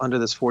under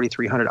this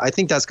 4,300. I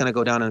think that's going to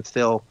go down and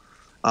fill.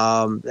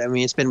 I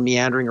mean, it's been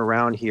meandering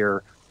around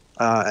here,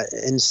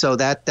 and so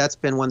that's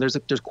been one. There's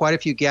quite a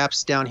few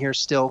gaps down here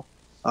still.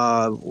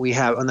 We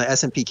have on the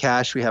S&P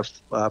cash, we have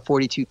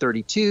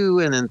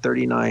 42.32 and then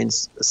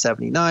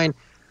 39.79,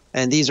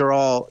 and these are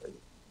all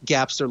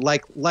gaps that are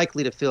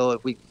likely to fill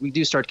if we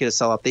do start to get a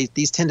sell-off.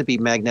 These tend to be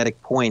magnetic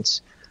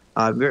points,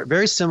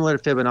 very similar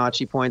to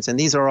Fibonacci points, and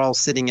these are all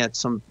sitting at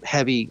some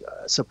heavy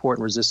support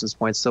and resistance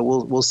points. So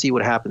we'll see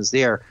what happens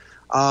there.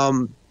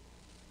 Now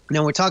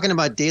we're talking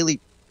about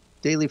daily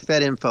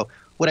Fed info.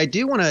 What I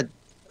do want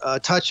to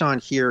touch on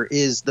here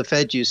is the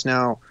Fed juice.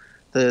 Now,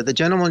 the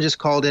gentleman just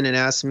called in and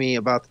asked me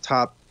about the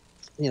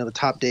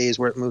top days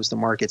where it moves the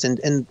markets,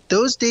 and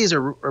those days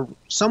are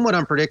somewhat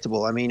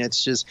unpredictable. I mean,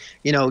 it's just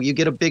you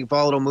get a big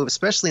volatile move,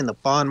 especially in the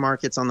bond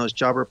markets on those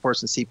job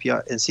reports and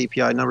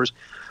CPI numbers.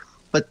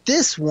 But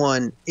this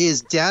one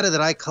is data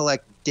that I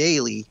collect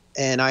daily,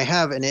 and I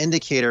have an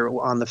indicator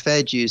on the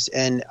Fed juice.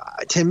 And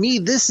to me,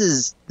 this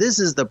is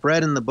the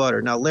bread and the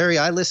butter. Now, Larry,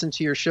 I listen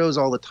to your shows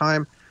all the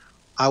time.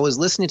 I was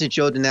listening to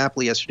Joe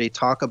DiNapoli yesterday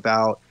talk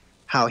about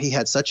how he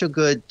had such a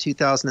good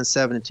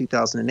 2007 and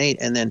 2008,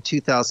 and then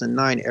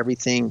 2009,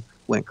 everything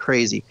went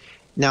crazy.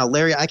 Now,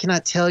 Larry, I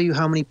cannot tell you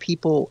how many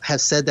people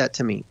have said that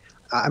to me.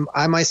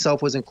 I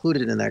myself was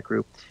included in that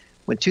group.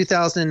 When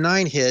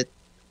 2009 hit,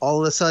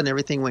 all of a sudden,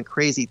 everything went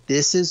crazy.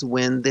 This is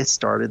when they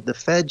started the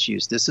Fed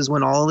juice. This is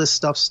when all this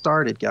stuff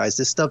started, guys.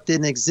 This stuff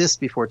didn't exist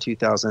before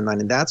 2009,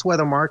 and that's why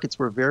the markets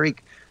were very,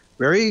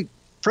 very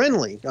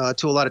friendly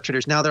to a lot of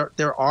traders. Now,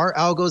 there are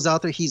algos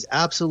out there. He's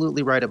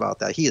absolutely right about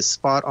that. He is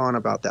spot on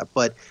about that.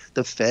 But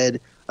the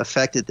Fed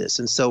affected this.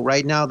 And so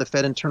right now, the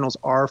Fed internals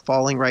are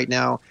falling right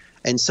now.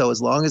 And so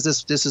as long as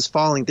this is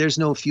falling, there's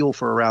no fuel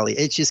for a rally.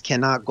 It just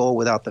cannot go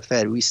without the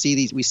Fed. We see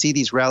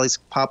these rallies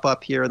pop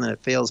up here and then it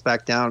fails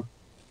back down.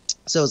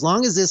 So as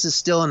long as this is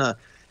still in a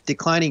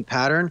declining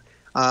pattern,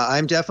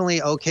 I'm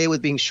definitely okay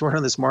with being short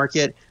on this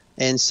market.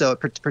 And so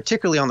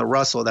particularly on the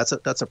Russell, that's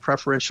a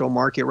preferential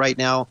market right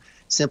now,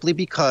 simply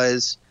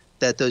because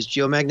that those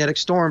geomagnetic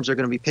storms are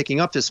going to be picking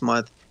up this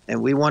month,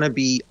 and we want to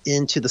be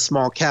into the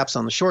small caps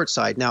on the short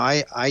side. Now,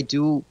 I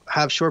do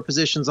have short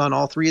positions on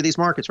all three of these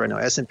markets right now,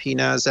 S&P,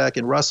 NASDAQ,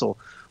 and Russell.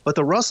 But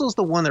the Russell's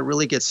the one that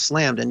really gets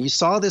slammed. And you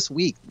saw this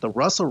week, the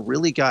Russell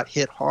really got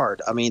hit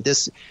hard. I mean,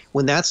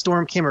 when that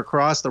storm came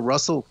across, the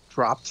Russell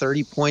dropped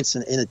 30 points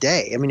in a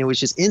day. I mean, it was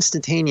just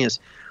instantaneous.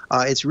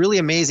 It's really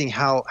amazing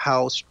how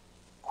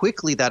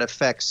quickly that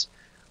affects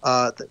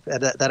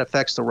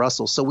the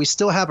Russell. So we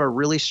still have a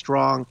really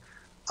strong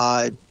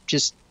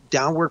just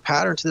downward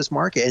pattern to this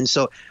market. And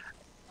so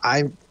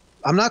I'm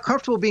not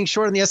comfortable being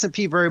short on the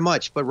S&P very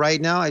much, but right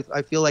now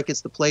I feel like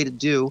it's the play to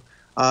do.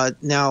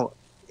 Now,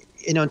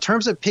 in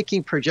terms of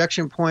picking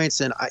projection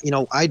points, and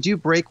I do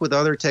break with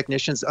other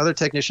technicians. Other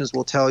technicians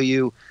will tell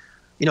you,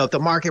 if the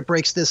market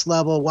breaks this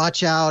level,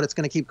 watch out, it's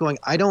going to keep going.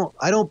 I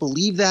don't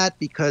believe that,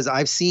 because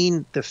I've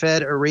seen the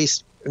Fed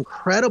erase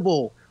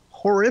incredible,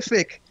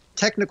 horrific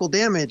technical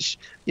damage,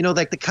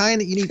 like the kind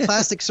that you need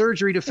plastic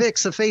surgery to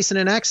fix a face in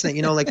an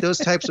accident, like those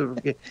types of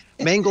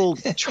mangled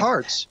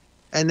charts.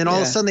 And then all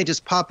of a sudden they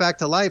just pop back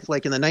to life,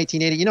 like in the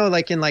 1980s,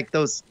 like in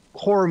those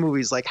horror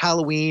movies like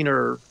Halloween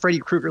or Freddy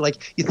Krueger,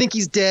 like you think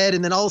he's dead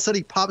and then all of a sudden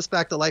he pops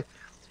back to life.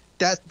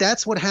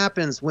 That's what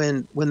happens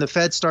when the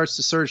Fed starts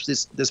to surge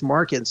this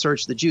market and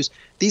surge the juice.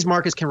 These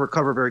markets can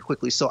recover very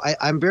quickly. So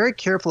I'm very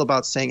careful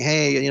about saying,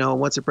 hey,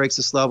 once it breaks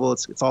this level,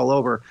 it's all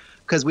over,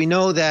 because we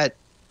know that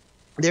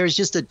there's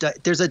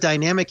a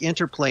dynamic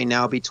interplay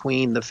now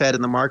between the Fed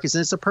and the markets,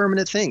 and it's a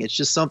permanent thing. It's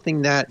just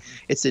something that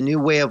it's a new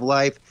way of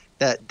life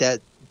that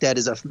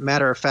is a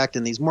matter of fact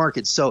in these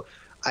markets. So,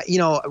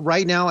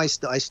 right now I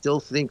still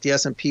think the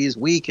S&P is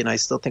weak, and I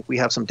still think we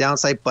have some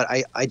downside. But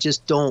I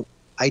just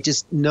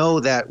know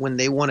that when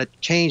they want to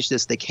change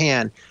this, they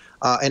can.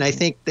 And I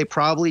think they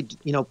probably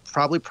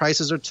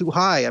prices are too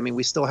high. I mean,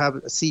 we still have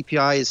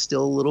CPI is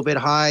still a little bit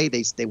high.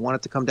 They want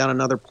it to come down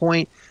another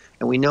point.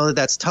 And we know that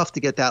that's tough to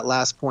get that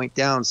last point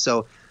down.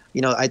 So,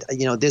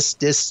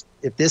 this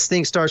if this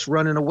thing starts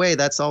running away,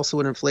 that's also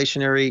an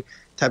inflationary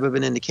type of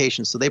an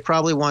indication. So they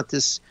probably want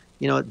this,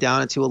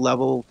 down into a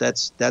level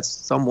that's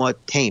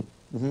somewhat tame.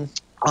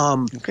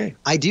 Mm-hmm. Okay.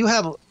 I do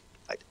have.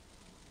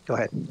 Go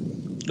ahead.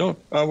 No,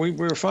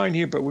 we're fine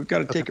here, but we've got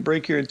to take a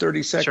break here in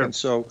 30 seconds.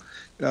 Sure.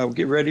 So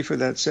get ready for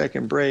that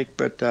second break.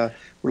 But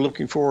we're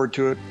looking forward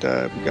to it.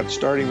 We've got it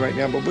starting right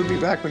now, but we'll be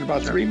back in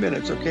about 3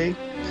 minutes. Okay.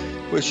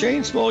 With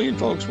Shane Smolian,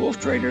 folks,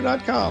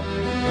 wolftrader.com.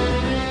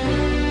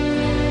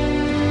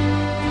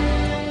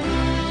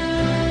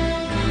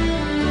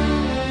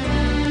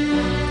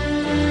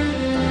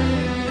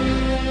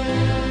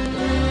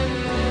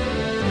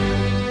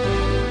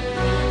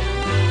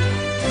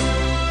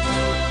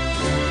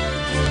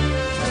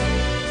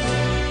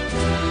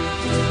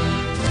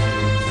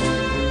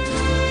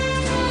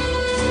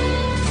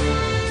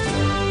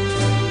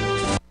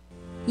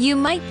 You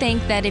might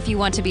think that if you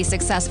want to be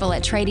successful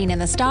at trading in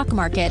the stock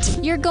market,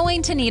 you're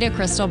going to need a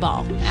crystal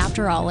ball.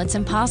 After all, it's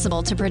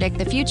impossible to predict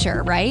the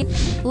future, right?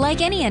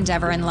 Like any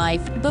endeavor in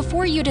life,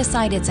 before you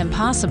decide it's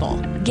impossible,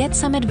 get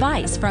some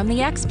advice from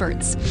the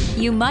experts.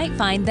 You might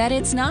find that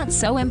it's not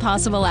so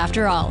impossible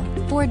after all.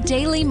 For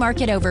daily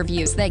market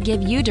overviews that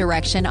give you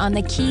direction on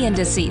the key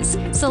indices,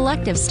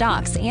 selective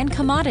stocks, and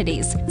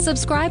commodities,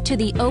 subscribe to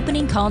the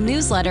Opening Call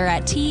newsletter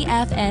at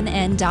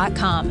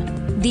TFNN.com.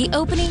 The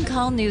Opening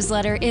Call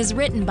newsletter is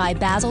written by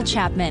Basil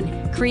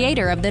Chapman,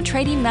 creator of the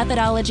trading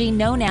methodology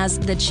known as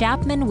the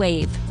Chapman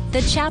Wave.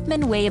 The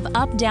Chapman Wave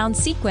up-down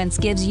sequence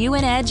gives you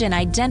an edge in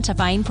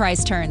identifying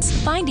price turns,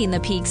 finding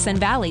the peaks and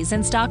valleys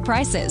in stock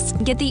prices.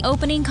 Get the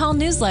Opening Call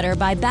newsletter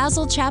by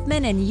Basil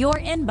Chapman in your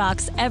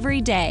inbox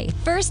every day.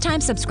 First-time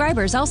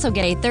subscribers also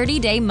get a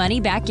 30-day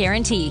money-back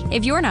guarantee.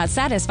 If you're not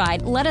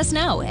satisfied, let us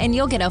know, and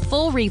you'll get a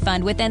full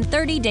refund within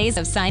 30 days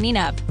of signing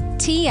up.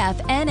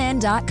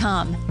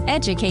 TFNN.com,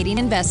 educating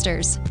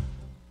investors.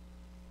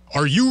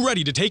 Are you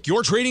ready to take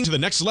your trading to the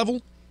next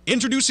level?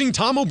 Introducing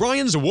Tom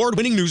O'Brien's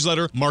award-winning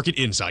newsletter, Market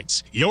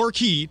Insights, your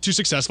key to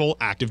successful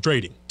active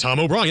trading. Tom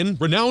O'Brien,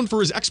 renowned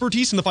for his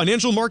expertise in the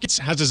financial markets,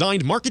 has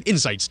designed Market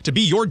Insights to be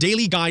your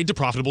daily guide to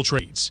profitable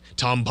trades.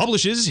 Tom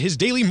publishes his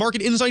daily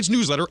Market Insights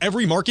newsletter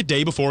every market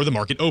day before the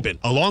market open,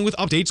 along with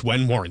updates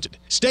when warranted.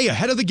 Stay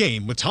ahead of the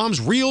game with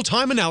Tom's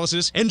real-time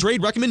analysis and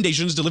trade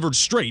recommendations delivered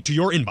straight to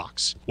your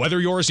inbox.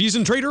 Whether you're a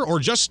seasoned trader or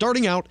just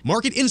starting out,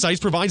 Market Insights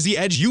provides the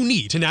edge you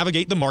need to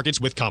navigate the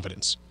markets with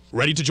confidence.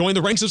 Ready to join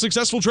the ranks of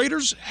successful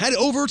traders? Head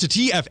over to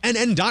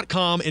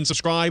TFNN.com and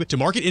subscribe to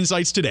Market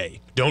Insights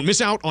today. Don't miss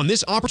out on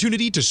this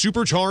opportunity to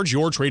supercharge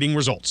your trading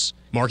results.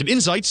 Market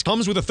Insights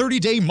comes with a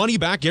 30-day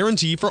money-back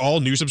guarantee for all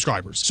new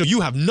subscribers, so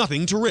you have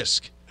nothing to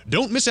risk.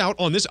 Don't miss out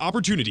on this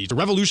opportunity to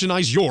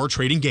revolutionize your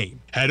trading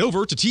game. Head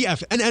over to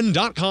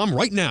TFNN.com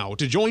right now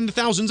to join the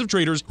thousands of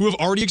traders who have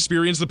already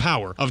experienced the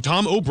power of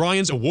Tom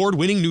O'Brien's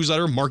award-winning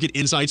newsletter, Market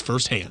Insights,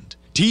 firsthand.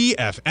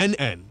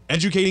 TFNN,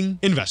 educating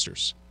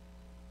investors.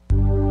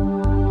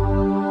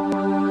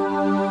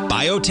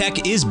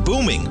 Biotech is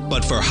booming,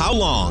 but for how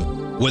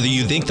long? Whether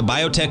you think the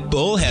biotech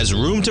bull has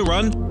room to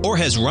run or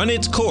has run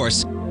its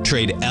course,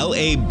 trade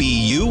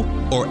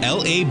LABU or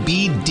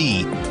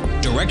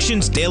LABD.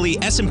 Direction's daily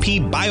S&P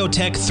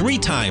Biotech 3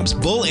 times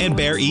bull and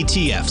bear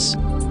ETFs.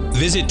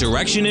 Visit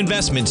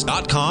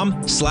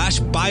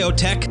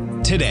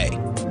directioninvestments.com/biotech today.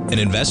 An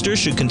investor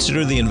should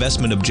consider the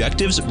investment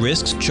objectives,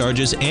 risks,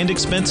 charges, and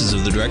expenses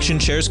of the Direction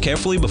shares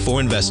carefully before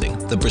investing.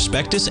 The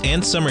prospectus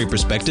and summary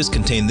prospectus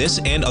contain this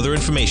and other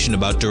information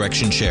about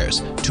Direction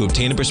shares. To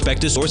obtain a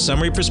prospectus or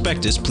summary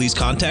prospectus, please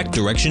contact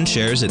Direction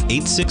shares at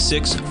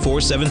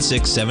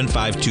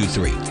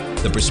 866-476-7523.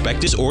 The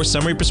prospectus or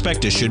summary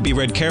prospectus should be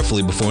read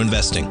carefully before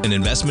investing. An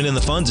investment in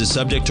the funds is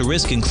subject to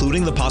risk,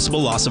 including the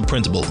possible loss of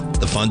principal.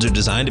 The funds are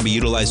designed to be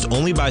utilized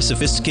only by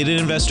sophisticated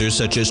investors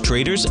such as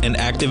traders and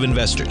active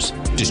investors.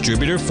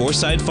 Distributor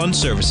Foreside Fund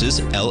Services,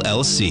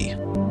 LLC.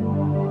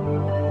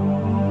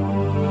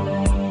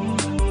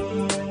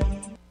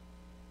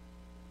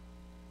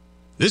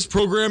 This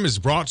program is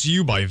brought to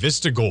you by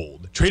Vista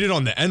Gold, traded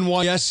on the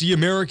NYSE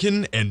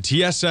American and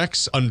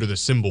TSX under the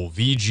symbol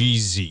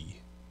VGZ.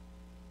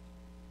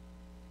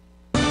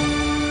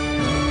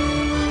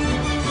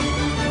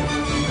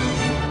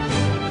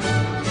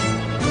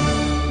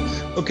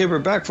 Okay, we're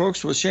back,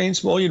 folks, with Shane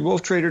Smolian,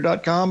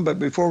 wolftrader.com. But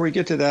before we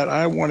get to that,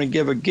 I want to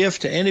give a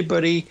gift to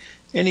anybody,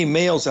 any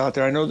males out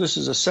there. I know this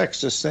is a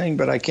sexist thing,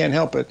 but I can't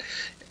help it.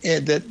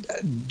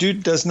 That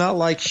dude does not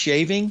like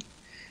shaving.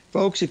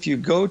 Folks, if you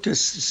go to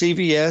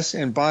CVS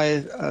and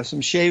buy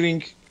some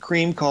shaving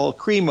cream called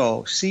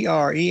Cremo,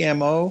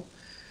 C-R-E-M-O,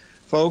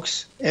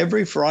 folks,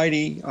 every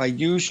Friday I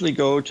usually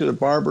go to the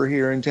barber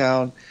here in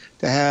town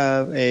to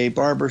have a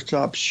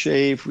barbershop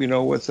shave,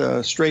 with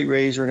a straight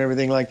razor and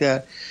everything like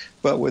that.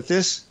 But with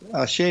this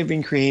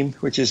shaving cream,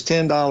 which is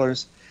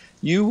 $10,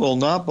 you will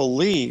not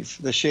believe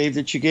the shave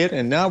that you get.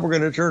 And now we're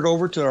going to turn it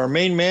over to our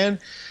main man,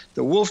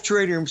 the wolf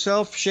trader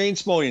himself, Shane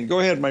Smolian. Go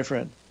ahead, my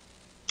friend.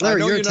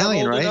 Larry, you're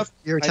Italian, right?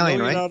 You're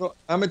Italian, right?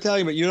 I'm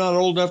Italian, but you're not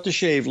old enough to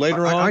shave.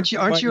 Later on, aren't you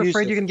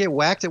afraid you're going to get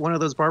whacked at one of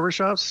those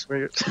barbershops?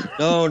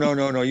 No.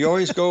 You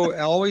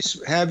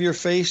always have your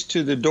face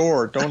to the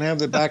door. Don't have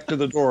the back to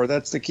the door.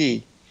 That's the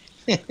key.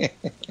 All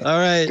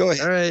right. Go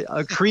ahead. All right.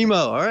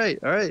 Cremo. All right.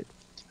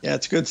 Yeah,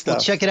 it's good stuff.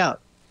 Well, check it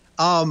out.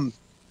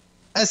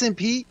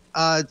 S&P,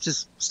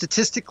 just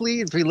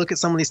statistically, if we look at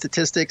some of these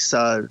statistics,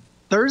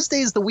 Thursday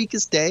is the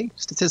weakest day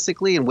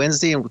statistically, and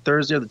Wednesday and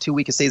Thursday are the 2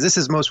 weakest days. This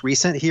is most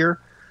recent here.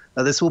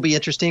 This will be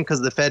interesting because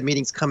the Fed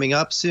meeting's coming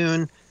up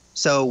soon.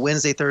 So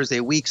Wednesday,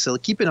 Thursday, weak. So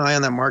keep an eye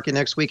on that market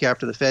next week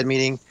after the Fed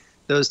meeting.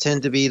 Those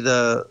tend to be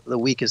the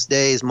weakest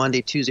days.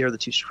 Monday, Tuesday are the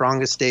 2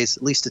 strongest days.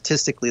 At least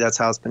statistically, that's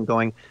how it's been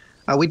going.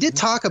 We did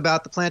talk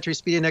about the Planetary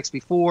Speed Index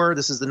before.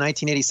 This is the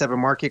 1987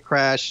 market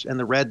crash, and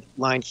the red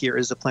line here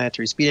is the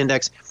Planetary Speed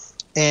Index.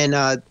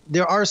 And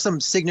there are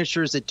some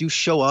signatures that do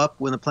show up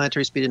when the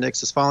Planetary Speed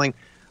Index is falling.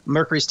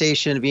 Mercury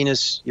station,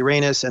 Venus,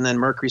 Uranus, and then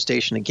Mercury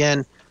station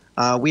again.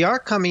 We are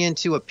coming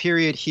into a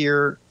period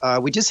here.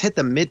 We just hit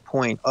the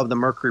midpoint of the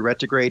Mercury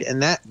retrograde,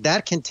 and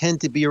that can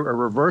tend to be a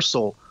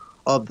reversal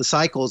of the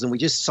cycles. And we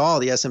just saw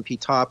the S&P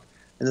top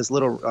in this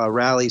little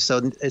rally.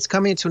 So it's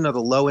coming into another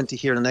low into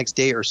here the next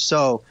day or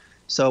so.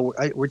 So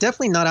we're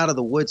definitely not out of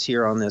the woods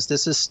here on this.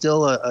 This is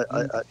still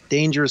a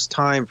dangerous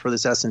time for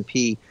this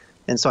S&P.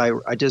 And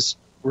so I just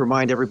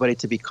remind everybody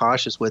to be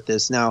cautious with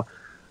this. Now,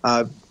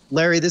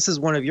 Larry, this is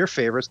one of your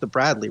favorites, the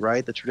Bradley,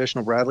 right? The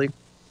traditional Bradley.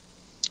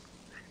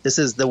 This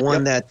is the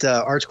one that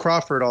Arch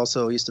Crawford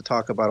also used to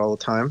talk about all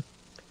the time.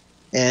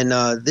 And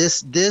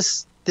this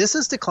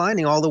is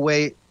declining all the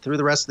way through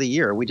the rest of the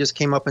year. We just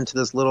came up into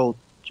this little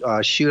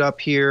shoot up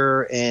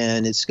here,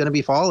 and it's going to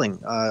be falling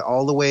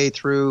all the way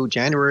through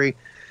January.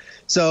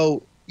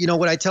 So,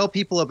 what I tell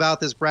people about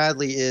this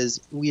Bradley is,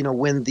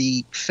 when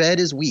the Fed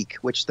is weak,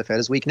 which the Fed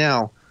is weak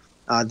now,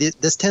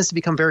 this tends to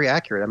become very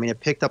accurate. I mean, it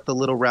picked up the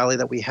little rally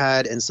that we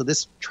had, and so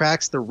this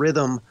tracks the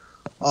rhythm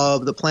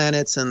of the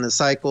planets and the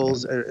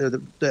cycles,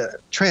 the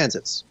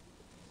transits,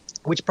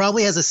 which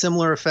probably has a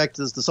similar effect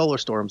as the solar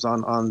storms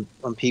on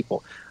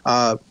people.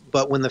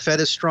 But when the Fed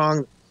is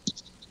strong,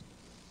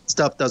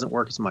 stuff doesn't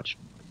work as much.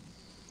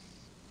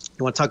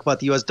 You want to talk about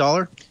the U.S.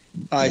 dollar?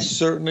 I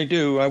certainly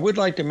do. I would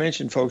like to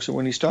mention, folks, that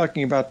when he's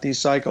talking about these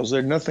cycles,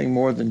 they're nothing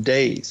more than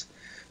days.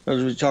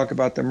 As we talk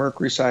about the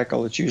Mercury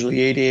cycle, it's usually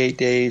 88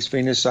 days,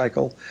 Venus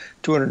cycle,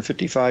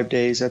 255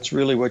 days. That's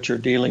really what you're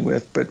dealing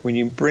with. But when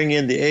you bring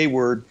in the A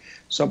word,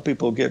 some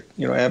people get,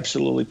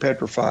 absolutely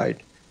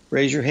petrified.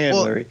 Raise your hand,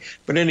 Larry.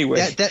 But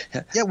anyway.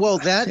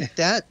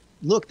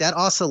 That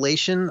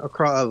oscillation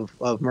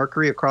of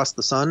Mercury across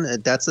the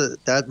sun,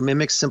 that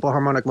mimics simple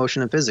harmonic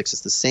motion in physics.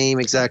 It's the same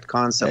exact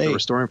concept of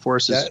restoring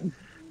forces.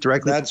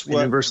 directly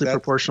inversely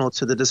proportional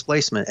to the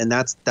displacement, and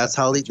that's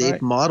how they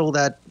model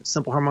that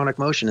simple harmonic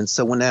motion. And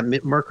so when that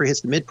Mercury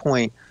hits the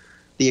midpoint,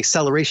 the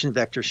acceleration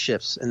vector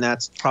shifts, and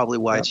that's probably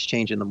why it's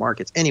changing the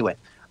markets. Anyway,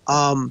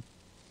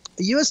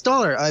 U.S.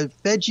 dollar,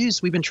 Fed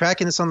juice. We've been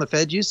tracking this on the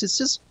Fed juice. It's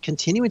just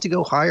continuing to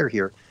go higher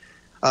here.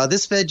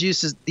 This Fed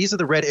juice these are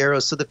the red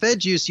arrows. So the Fed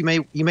juice, you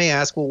may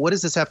ask, well, what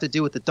does this have to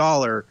do with the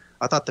dollar?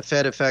 I thought the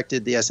Fed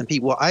affected the S&P.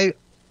 Well, I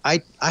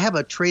have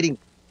a trading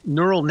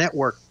neural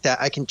network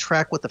that I can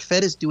track what the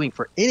Fed is doing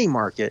for any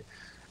market,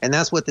 and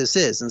that's what this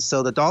is. And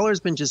so the dollar has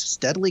been just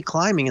steadily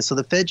climbing, and so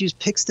the Fed juice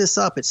picks this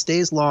up. It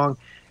stays long,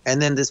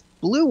 and then this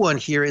blue one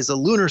here is a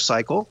lunar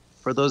cycle.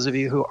 For those of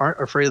you who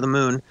aren't afraid of the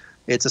moon,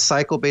 it's a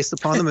cycle based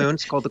upon the moon.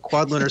 It's called the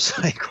quadlunar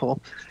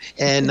cycle,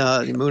 and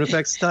the moon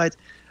affects the tides.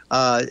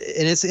 And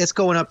it's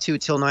going up till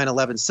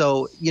 9/11.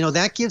 So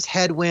that gives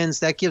headwinds.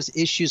 That gives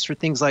issues for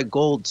things like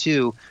gold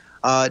too.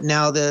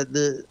 Now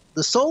the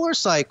solar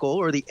cycle,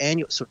 or the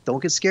annual. So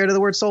don't get scared of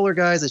the word solar,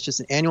 guys. It's just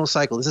an annual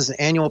cycle. This is an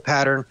annual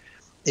pattern.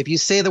 If you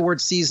say the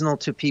word seasonal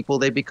to people,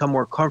 they become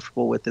more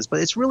comfortable with this. But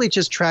it's really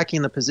just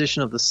tracking the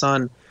position of the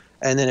sun,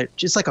 and then it's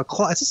just like a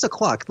clock. It's just a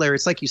clock, Larry.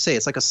 It's like you say.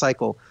 It's like a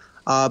cycle.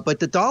 But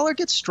the dollar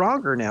gets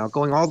stronger now,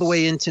 going all the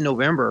way into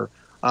November.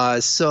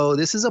 So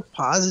this is a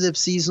positive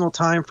seasonal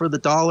time for the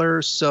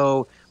dollar.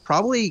 So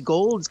probably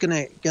gold is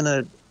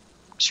gonna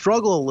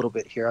struggle a little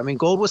bit here. I mean,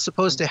 gold was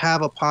supposed to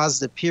have a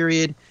positive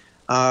period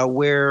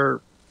where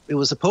it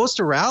was supposed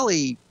to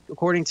rally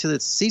according to the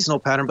seasonal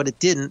pattern, but it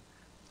didn't.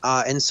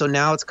 And so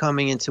now it's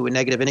coming into a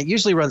negative, and it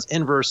usually runs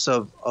inverse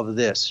of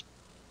this.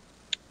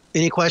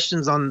 Any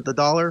questions on the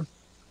dollar?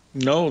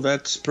 No,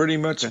 that's pretty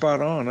much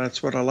spot on.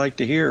 That's what I like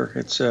to hear.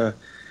 It's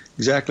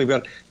exactly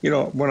about,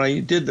 when I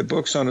did the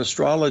books on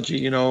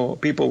astrology,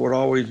 people would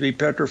always be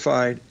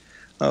petrified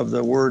of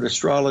the word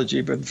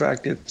astrology, but in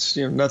fact, it's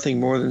nothing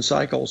more than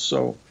cycles.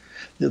 So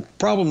the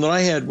problem that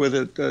I had with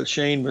it,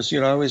 Shane, was,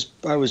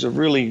 I was a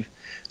really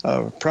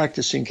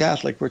practicing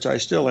Catholic, which I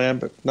still am,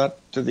 but not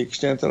to the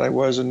extent that I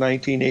was in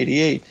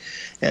 1988.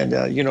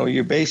 And,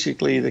 you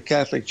basically, the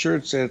Catholic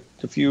Church said,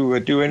 if you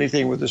do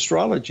anything with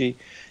astrology,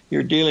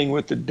 you're dealing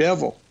with the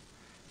devil.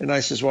 And I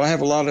says, well, I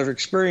have a lot of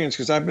experience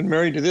because I've been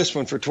married to this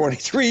one for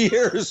 23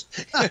 years.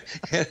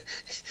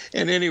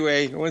 and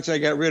anyway, once I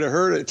got rid of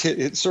her,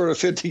 it sort of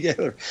fit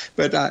together.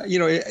 But,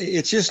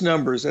 it's just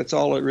numbers. That's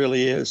all it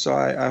really is. So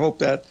I hope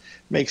that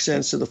makes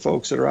sense to the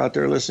folks that are out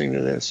there listening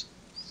to this.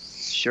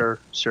 Sure.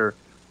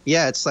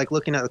 Yeah, it's like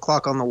looking at the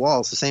clock on the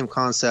wall. It's the same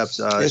concept.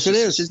 Yes, it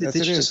is. It's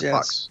just a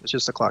clock. It's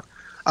just a clock.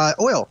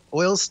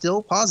 Oil's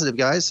still positive,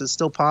 guys. It's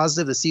still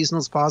positive. The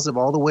seasonal's positive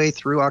all the way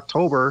through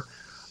October.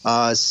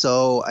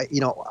 So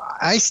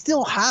I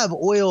still have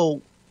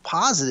oil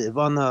positive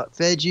on the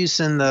Fed juice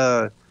and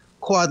the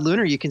quad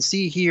lunar. You can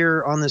see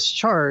here on this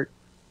chart,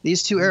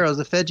 these two arrows,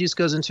 the Fed juice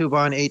goes into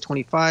about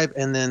 825,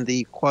 and then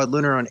the quad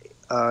lunar on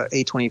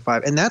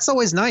 825. And that's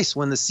always nice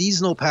when the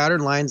seasonal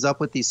pattern lines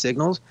up with these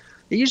signals.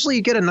 Usually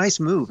you get a nice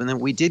move, and then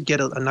we did get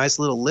a nice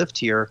little lift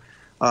here.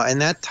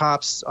 And that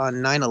tops on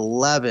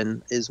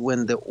 9/11 is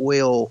when the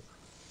oil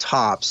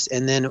tops.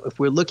 And then if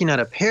we're looking at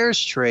a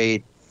pairs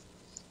trade,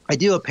 I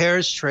do a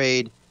pairs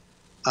trade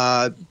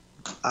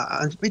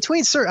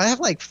between I have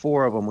like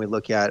 4 of them we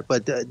look at.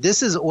 But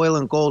this is oil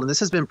and gold, and this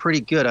has been pretty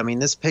good. I mean,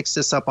 this picks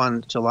this up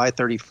on July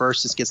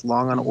 31st. This gets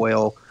long on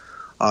oil,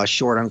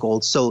 short on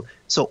gold. So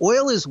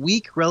oil is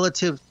weak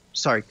relative –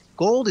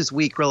 gold is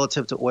weak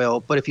relative to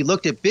oil, but if you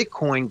looked at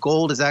Bitcoin,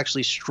 gold is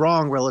actually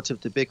strong relative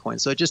to Bitcoin.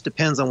 So it just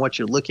depends on what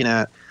you're looking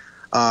at.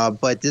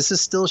 But this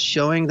is still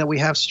showing that we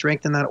have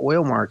strength in that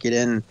oil market.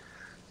 And,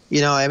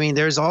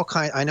 there's all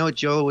kind. I know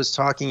Joe was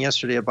talking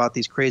yesterday about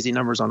these crazy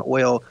numbers on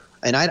oil,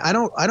 and I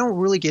don't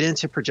really get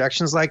into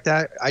projections like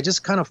that. I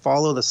just kind of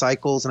follow the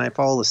cycles and I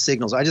follow the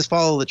signals. I just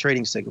follow the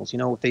trading signals.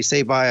 If they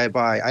say buy, I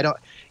buy. I don't,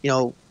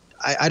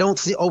 I don't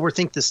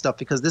overthink this stuff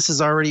because this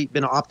has already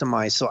been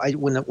optimized. So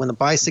when the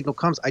buy signal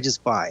comes, I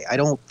just buy. I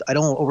don't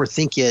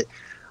overthink it.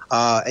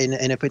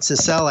 And if it's a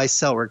sell, I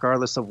sell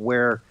regardless of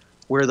where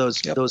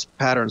those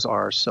patterns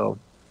are. So,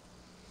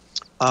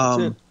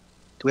 do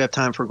we have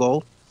time for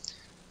gold?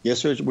 Yes,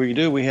 sir, we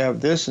do. We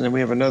have this, and then we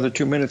have another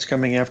 2 minutes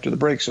coming after the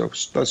break. So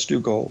let's do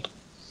gold.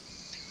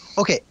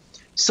 Okay.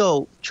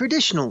 So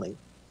traditionally,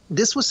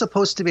 this was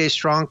supposed to be a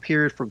strong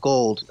period for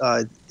gold.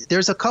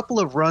 There's a couple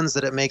of runs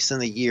that it makes in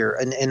the year.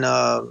 And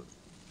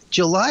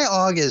July,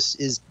 August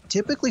is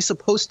typically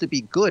supposed to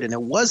be good, and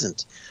it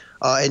wasn't.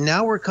 And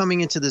now we're coming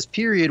into this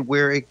period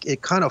where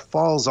it kind of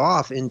falls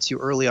off into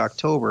early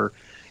October.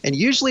 And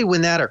usually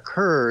when that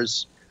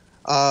occurs,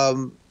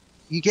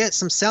 you get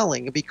some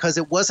selling because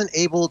it wasn't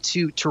able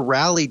to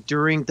rally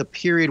during the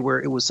period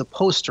where it was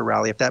supposed to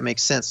rally, if that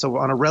makes sense. So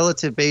on a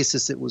relative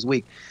basis, it was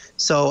weak.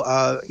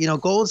 So,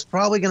 gold's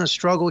probably going to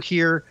struggle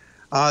here.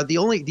 I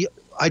do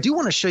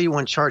want to show you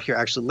one chart here,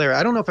 actually, Larry.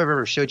 I don't know if I've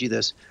ever showed you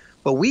this,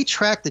 but we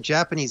track the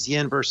Japanese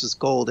yen versus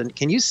gold. And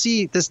can you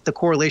see the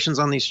correlations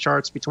on these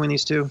charts between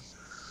these two?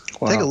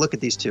 Wow. Take a look at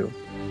these two.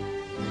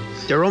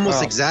 They're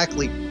almost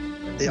exactly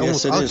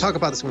I'll talk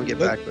about this when we get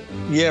back. But.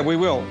 Yeah, we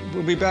will.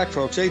 We'll be back,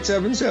 folks.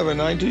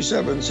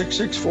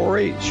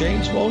 877-927-6648.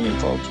 Shane Smolian,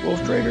 folks.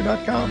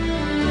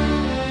 WolfTrader.com.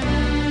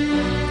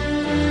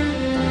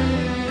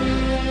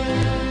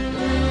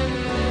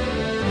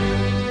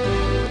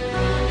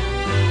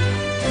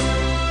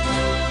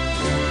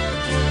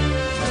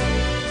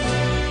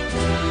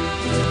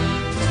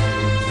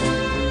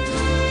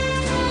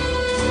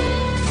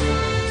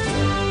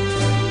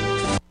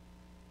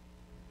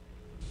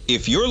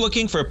 If you're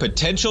looking for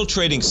potential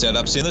trading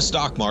setups in the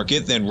stock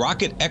market, then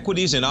Rocket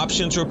Equities and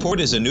Options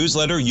Report is a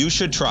newsletter you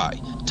should try.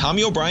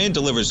 Tommy O'Brien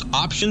delivers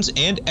options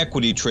and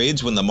equity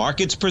trades when the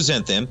markets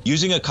present them,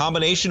 using a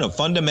combination of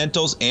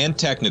fundamentals and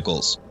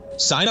technicals.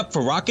 Sign up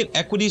for Rocket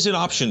Equities and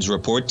Options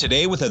Report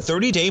today with a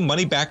 30-day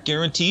money-back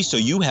guarantee, so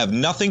you have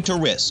nothing to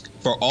risk.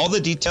 For all the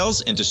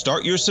details and to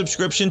start your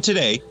subscription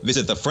today,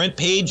 visit the front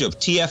page of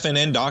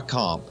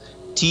TFNN.com.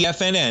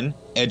 TFNN,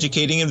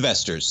 educating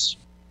investors.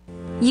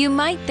 You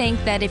might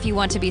think that if you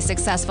want to be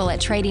successful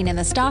at trading in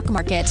the stock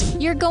market,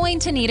 you're going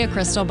to need a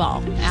crystal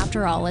ball.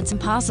 After all, it's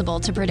impossible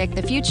to predict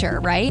the future,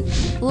 right?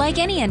 Like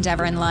any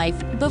endeavor in life,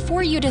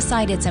 before you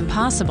decide it's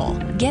impossible,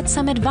 get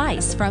some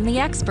advice from the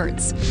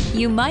experts.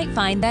 You might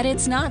find that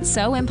it's not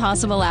so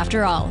impossible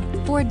after all.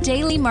 For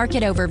daily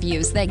market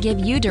overviews that give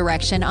you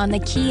direction on the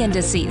key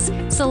indices,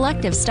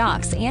 selective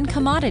stocks, and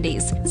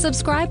commodities,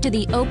 subscribe to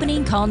the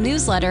Opening Call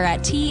newsletter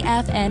at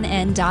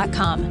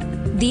TFNN.com.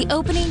 The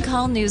Opening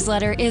Call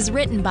newsletter is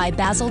written by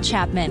Basil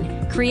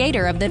Chapman,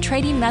 creator of the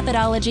trading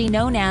methodology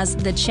known as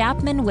the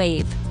Chapman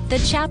Wave. The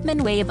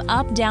Chapman Wave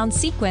up-down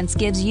sequence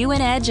gives you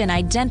an edge in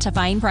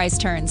identifying price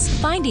turns,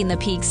 finding the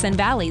peaks and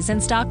valleys in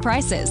stock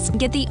prices.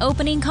 Get the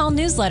Opening Call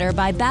newsletter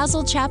by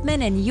Basil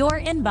Chapman in your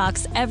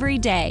inbox every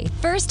day.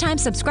 First-time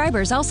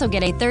subscribers also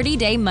get a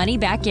 30-day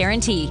money-back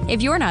guarantee.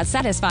 If you're not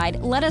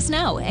satisfied, let us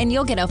know, and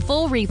you'll get a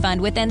full refund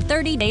within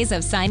 30 days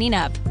of signing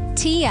up.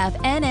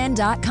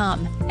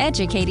 TFNN.com,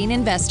 educating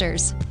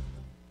investors.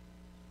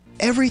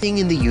 Everything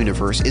in the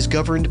universe is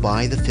governed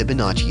by the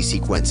Fibonacci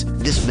sequence.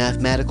 This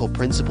mathematical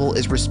principle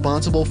is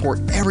responsible for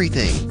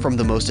everything from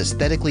the most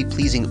aesthetically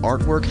pleasing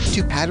artwork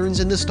to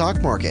patterns in the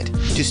stock market.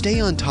 To stay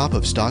on top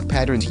of stock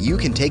patterns you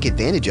can take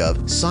advantage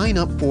of, sign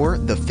up for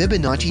the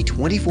Fibonacci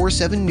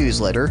 24/7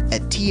 newsletter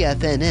at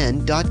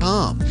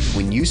TFNN.com.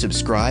 When you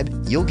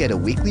subscribe, you'll get a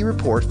weekly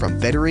report from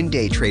veteran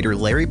day trader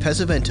Larry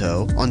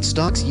Pesavento on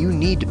stocks you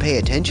need to pay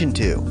attention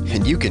to.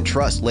 And you can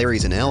trust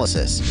Larry's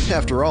analysis.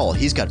 After all,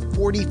 he's got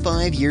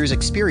 45 years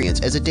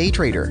experience as a day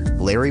trader.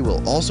 Larry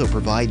will also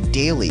provide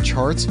daily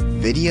charts,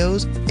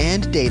 videos,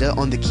 and data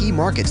on the key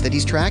markets that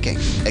he's tracking.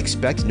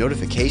 Expect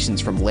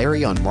notifications from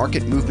Larry on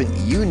market movement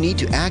you need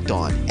to act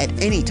on at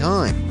any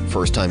time.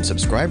 First-time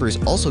subscribers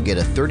also get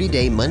a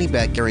 30-day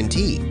money-back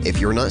guarantee. If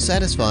you're not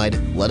satisfied,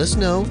 let us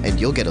know and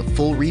you'll get a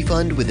full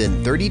refund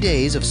within 30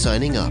 days of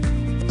signing up.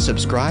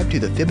 Subscribe to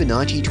the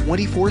Fibonacci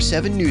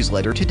 24/7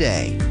 newsletter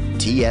today.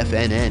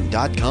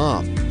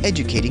 TFNN.com,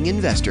 educating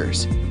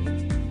investors.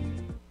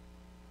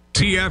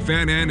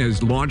 TFNN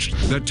has launched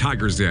the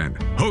Tiger's Den,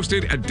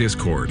 hosted at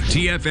Discord.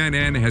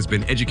 TFNN has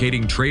been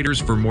educating traders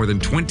for more than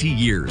 20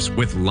 years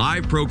with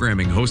live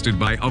programming hosted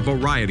by a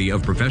variety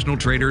of professional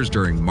traders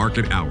during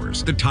market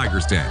hours. The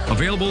Tiger's Den,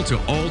 available to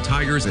all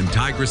tigers and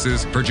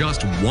tigresses for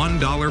just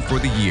 $1 for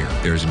the year.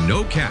 There's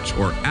no catch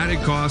or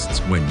added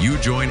costs when you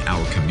join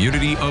our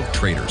community of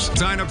traders.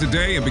 Sign up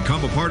today and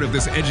become a part of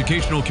this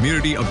educational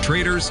community of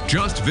traders.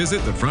 Just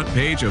visit the front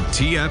page of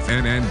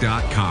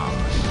TFNN.com.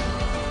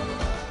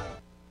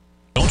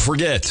 Don't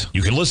forget,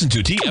 you can listen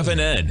to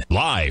TFNN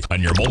live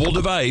on your mobile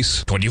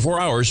device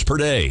 24 hours per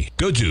day.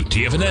 Go to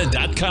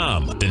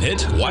TFNN.com, then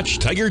hit Watch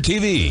Tiger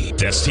TV.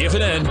 That's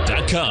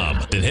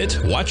TFNN.com, then hit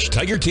Watch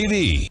Tiger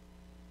TV.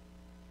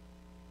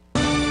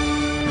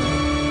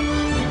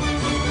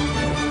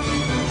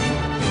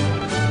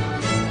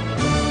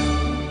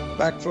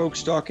 Back,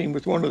 folks, talking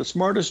with one of the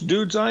smartest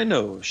dudes I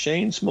know,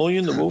 Shane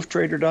Smolian,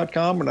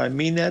 thewolftrader.com, and I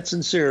mean that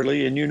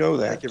sincerely, and you know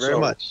that. Thank you very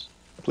much.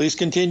 Please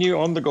continue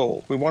on the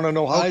gold. We want to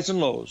know highs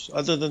and lows.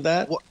 Other than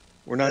that,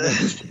 we're not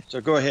interested.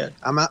 So go ahead.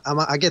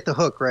 I get the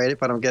hook, right?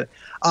 If I don't get it.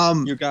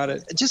 You got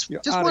it. Just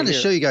wanted to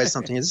show you guys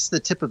something. This is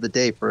the tip of the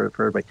day for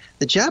everybody.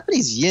 The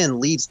Japanese yen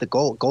leads the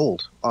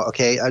gold.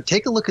 Okay,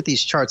 take a look at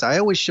these charts. I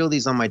always show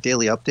these on my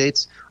daily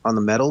updates on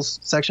the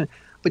metals section.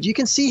 But you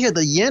can see here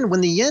the yen,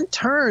 when the yen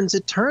turns,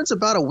 it turns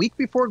about a week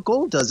before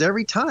gold does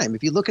every time.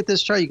 If you look at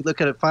this chart, you can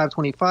look at it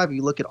 525.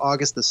 You look at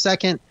August the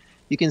 2nd.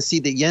 You can see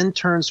the yen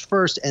turns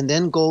first, and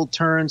then gold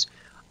turns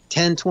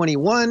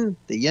 1021.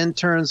 The yen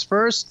turns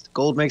first,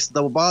 gold makes the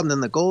double bottom, then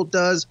the gold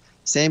does.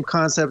 Same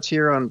concept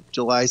here on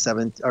January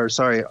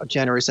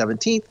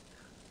 17th.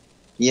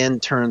 Yen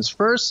turns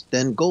first,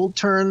 then gold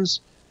turns.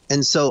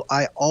 And so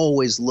I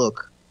always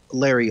look,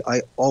 Larry,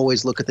 I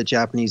always look at the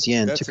Japanese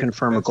yen to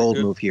confirm a gold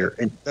move here.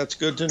 And that's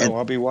good to know.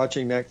 I'll be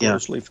watching that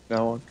closely from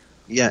now on.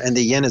 Yeah, and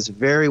the yen is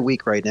very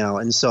weak right now,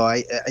 and so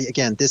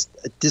again, this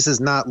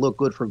does not look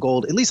good for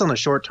gold, at least on the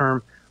short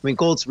term. I mean,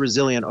 gold's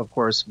resilient, of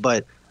course,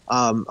 but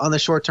on the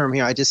short term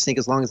here, I just think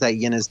as long as that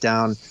yen is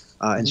down,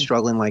 and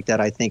struggling like that,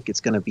 I think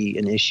it's going to be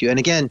an issue. And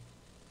again,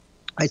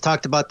 I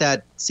talked about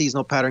that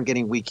seasonal pattern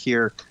getting weak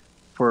here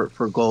for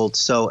gold.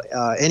 So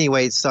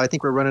anyways, so I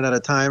think we're running out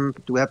of time.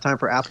 Do we have time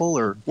for Apple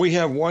or? We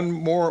have one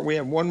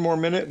more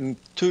minute and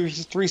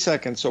 3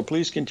 seconds. So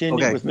please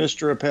continue with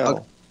Mr. Appel.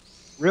 Okay.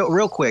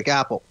 Real quick,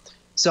 Apple.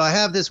 So I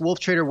have this Wolf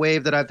Trader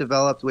wave that I've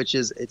developed, which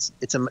is it's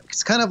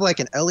kind of like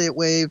an Elliott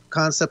wave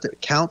concept that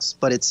counts,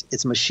 but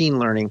it's machine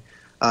learning.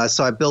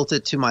 So I built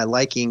it to my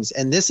likings,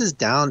 and this is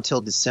down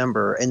till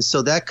December, and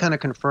so that kind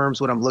of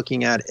confirms what I'm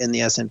looking at in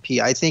the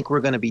S&P. I think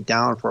we're going to be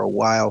down for a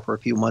while, for a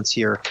few months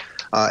here,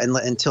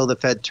 until the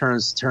Fed turn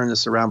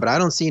this around. But I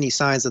don't see any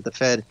signs that the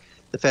Fed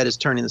is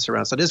turning this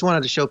around. So I just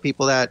wanted to show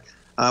people that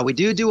we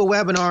do a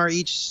webinar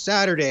each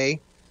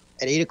Saturday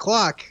at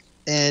 8:00.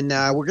 And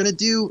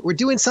we're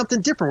doing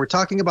something different. We're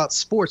talking about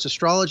sports,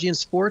 astrology and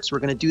sports. We're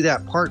going to do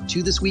that part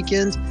 2 this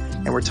weekend.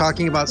 And we're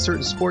talking about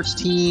certain sports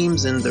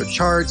teams and their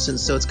charts. And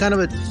so it's kind of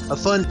a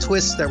fun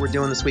twist that we're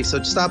doing this week. So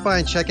just stop by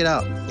and check it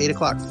out,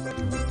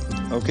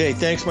 8:00. Okay,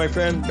 thanks, my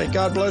friend. May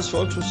God bless,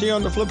 folks. We'll see you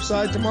on the flip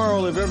side tomorrow.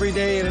 Live every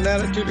day in an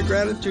attitude of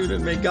gratitude,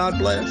 and may God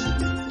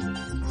bless.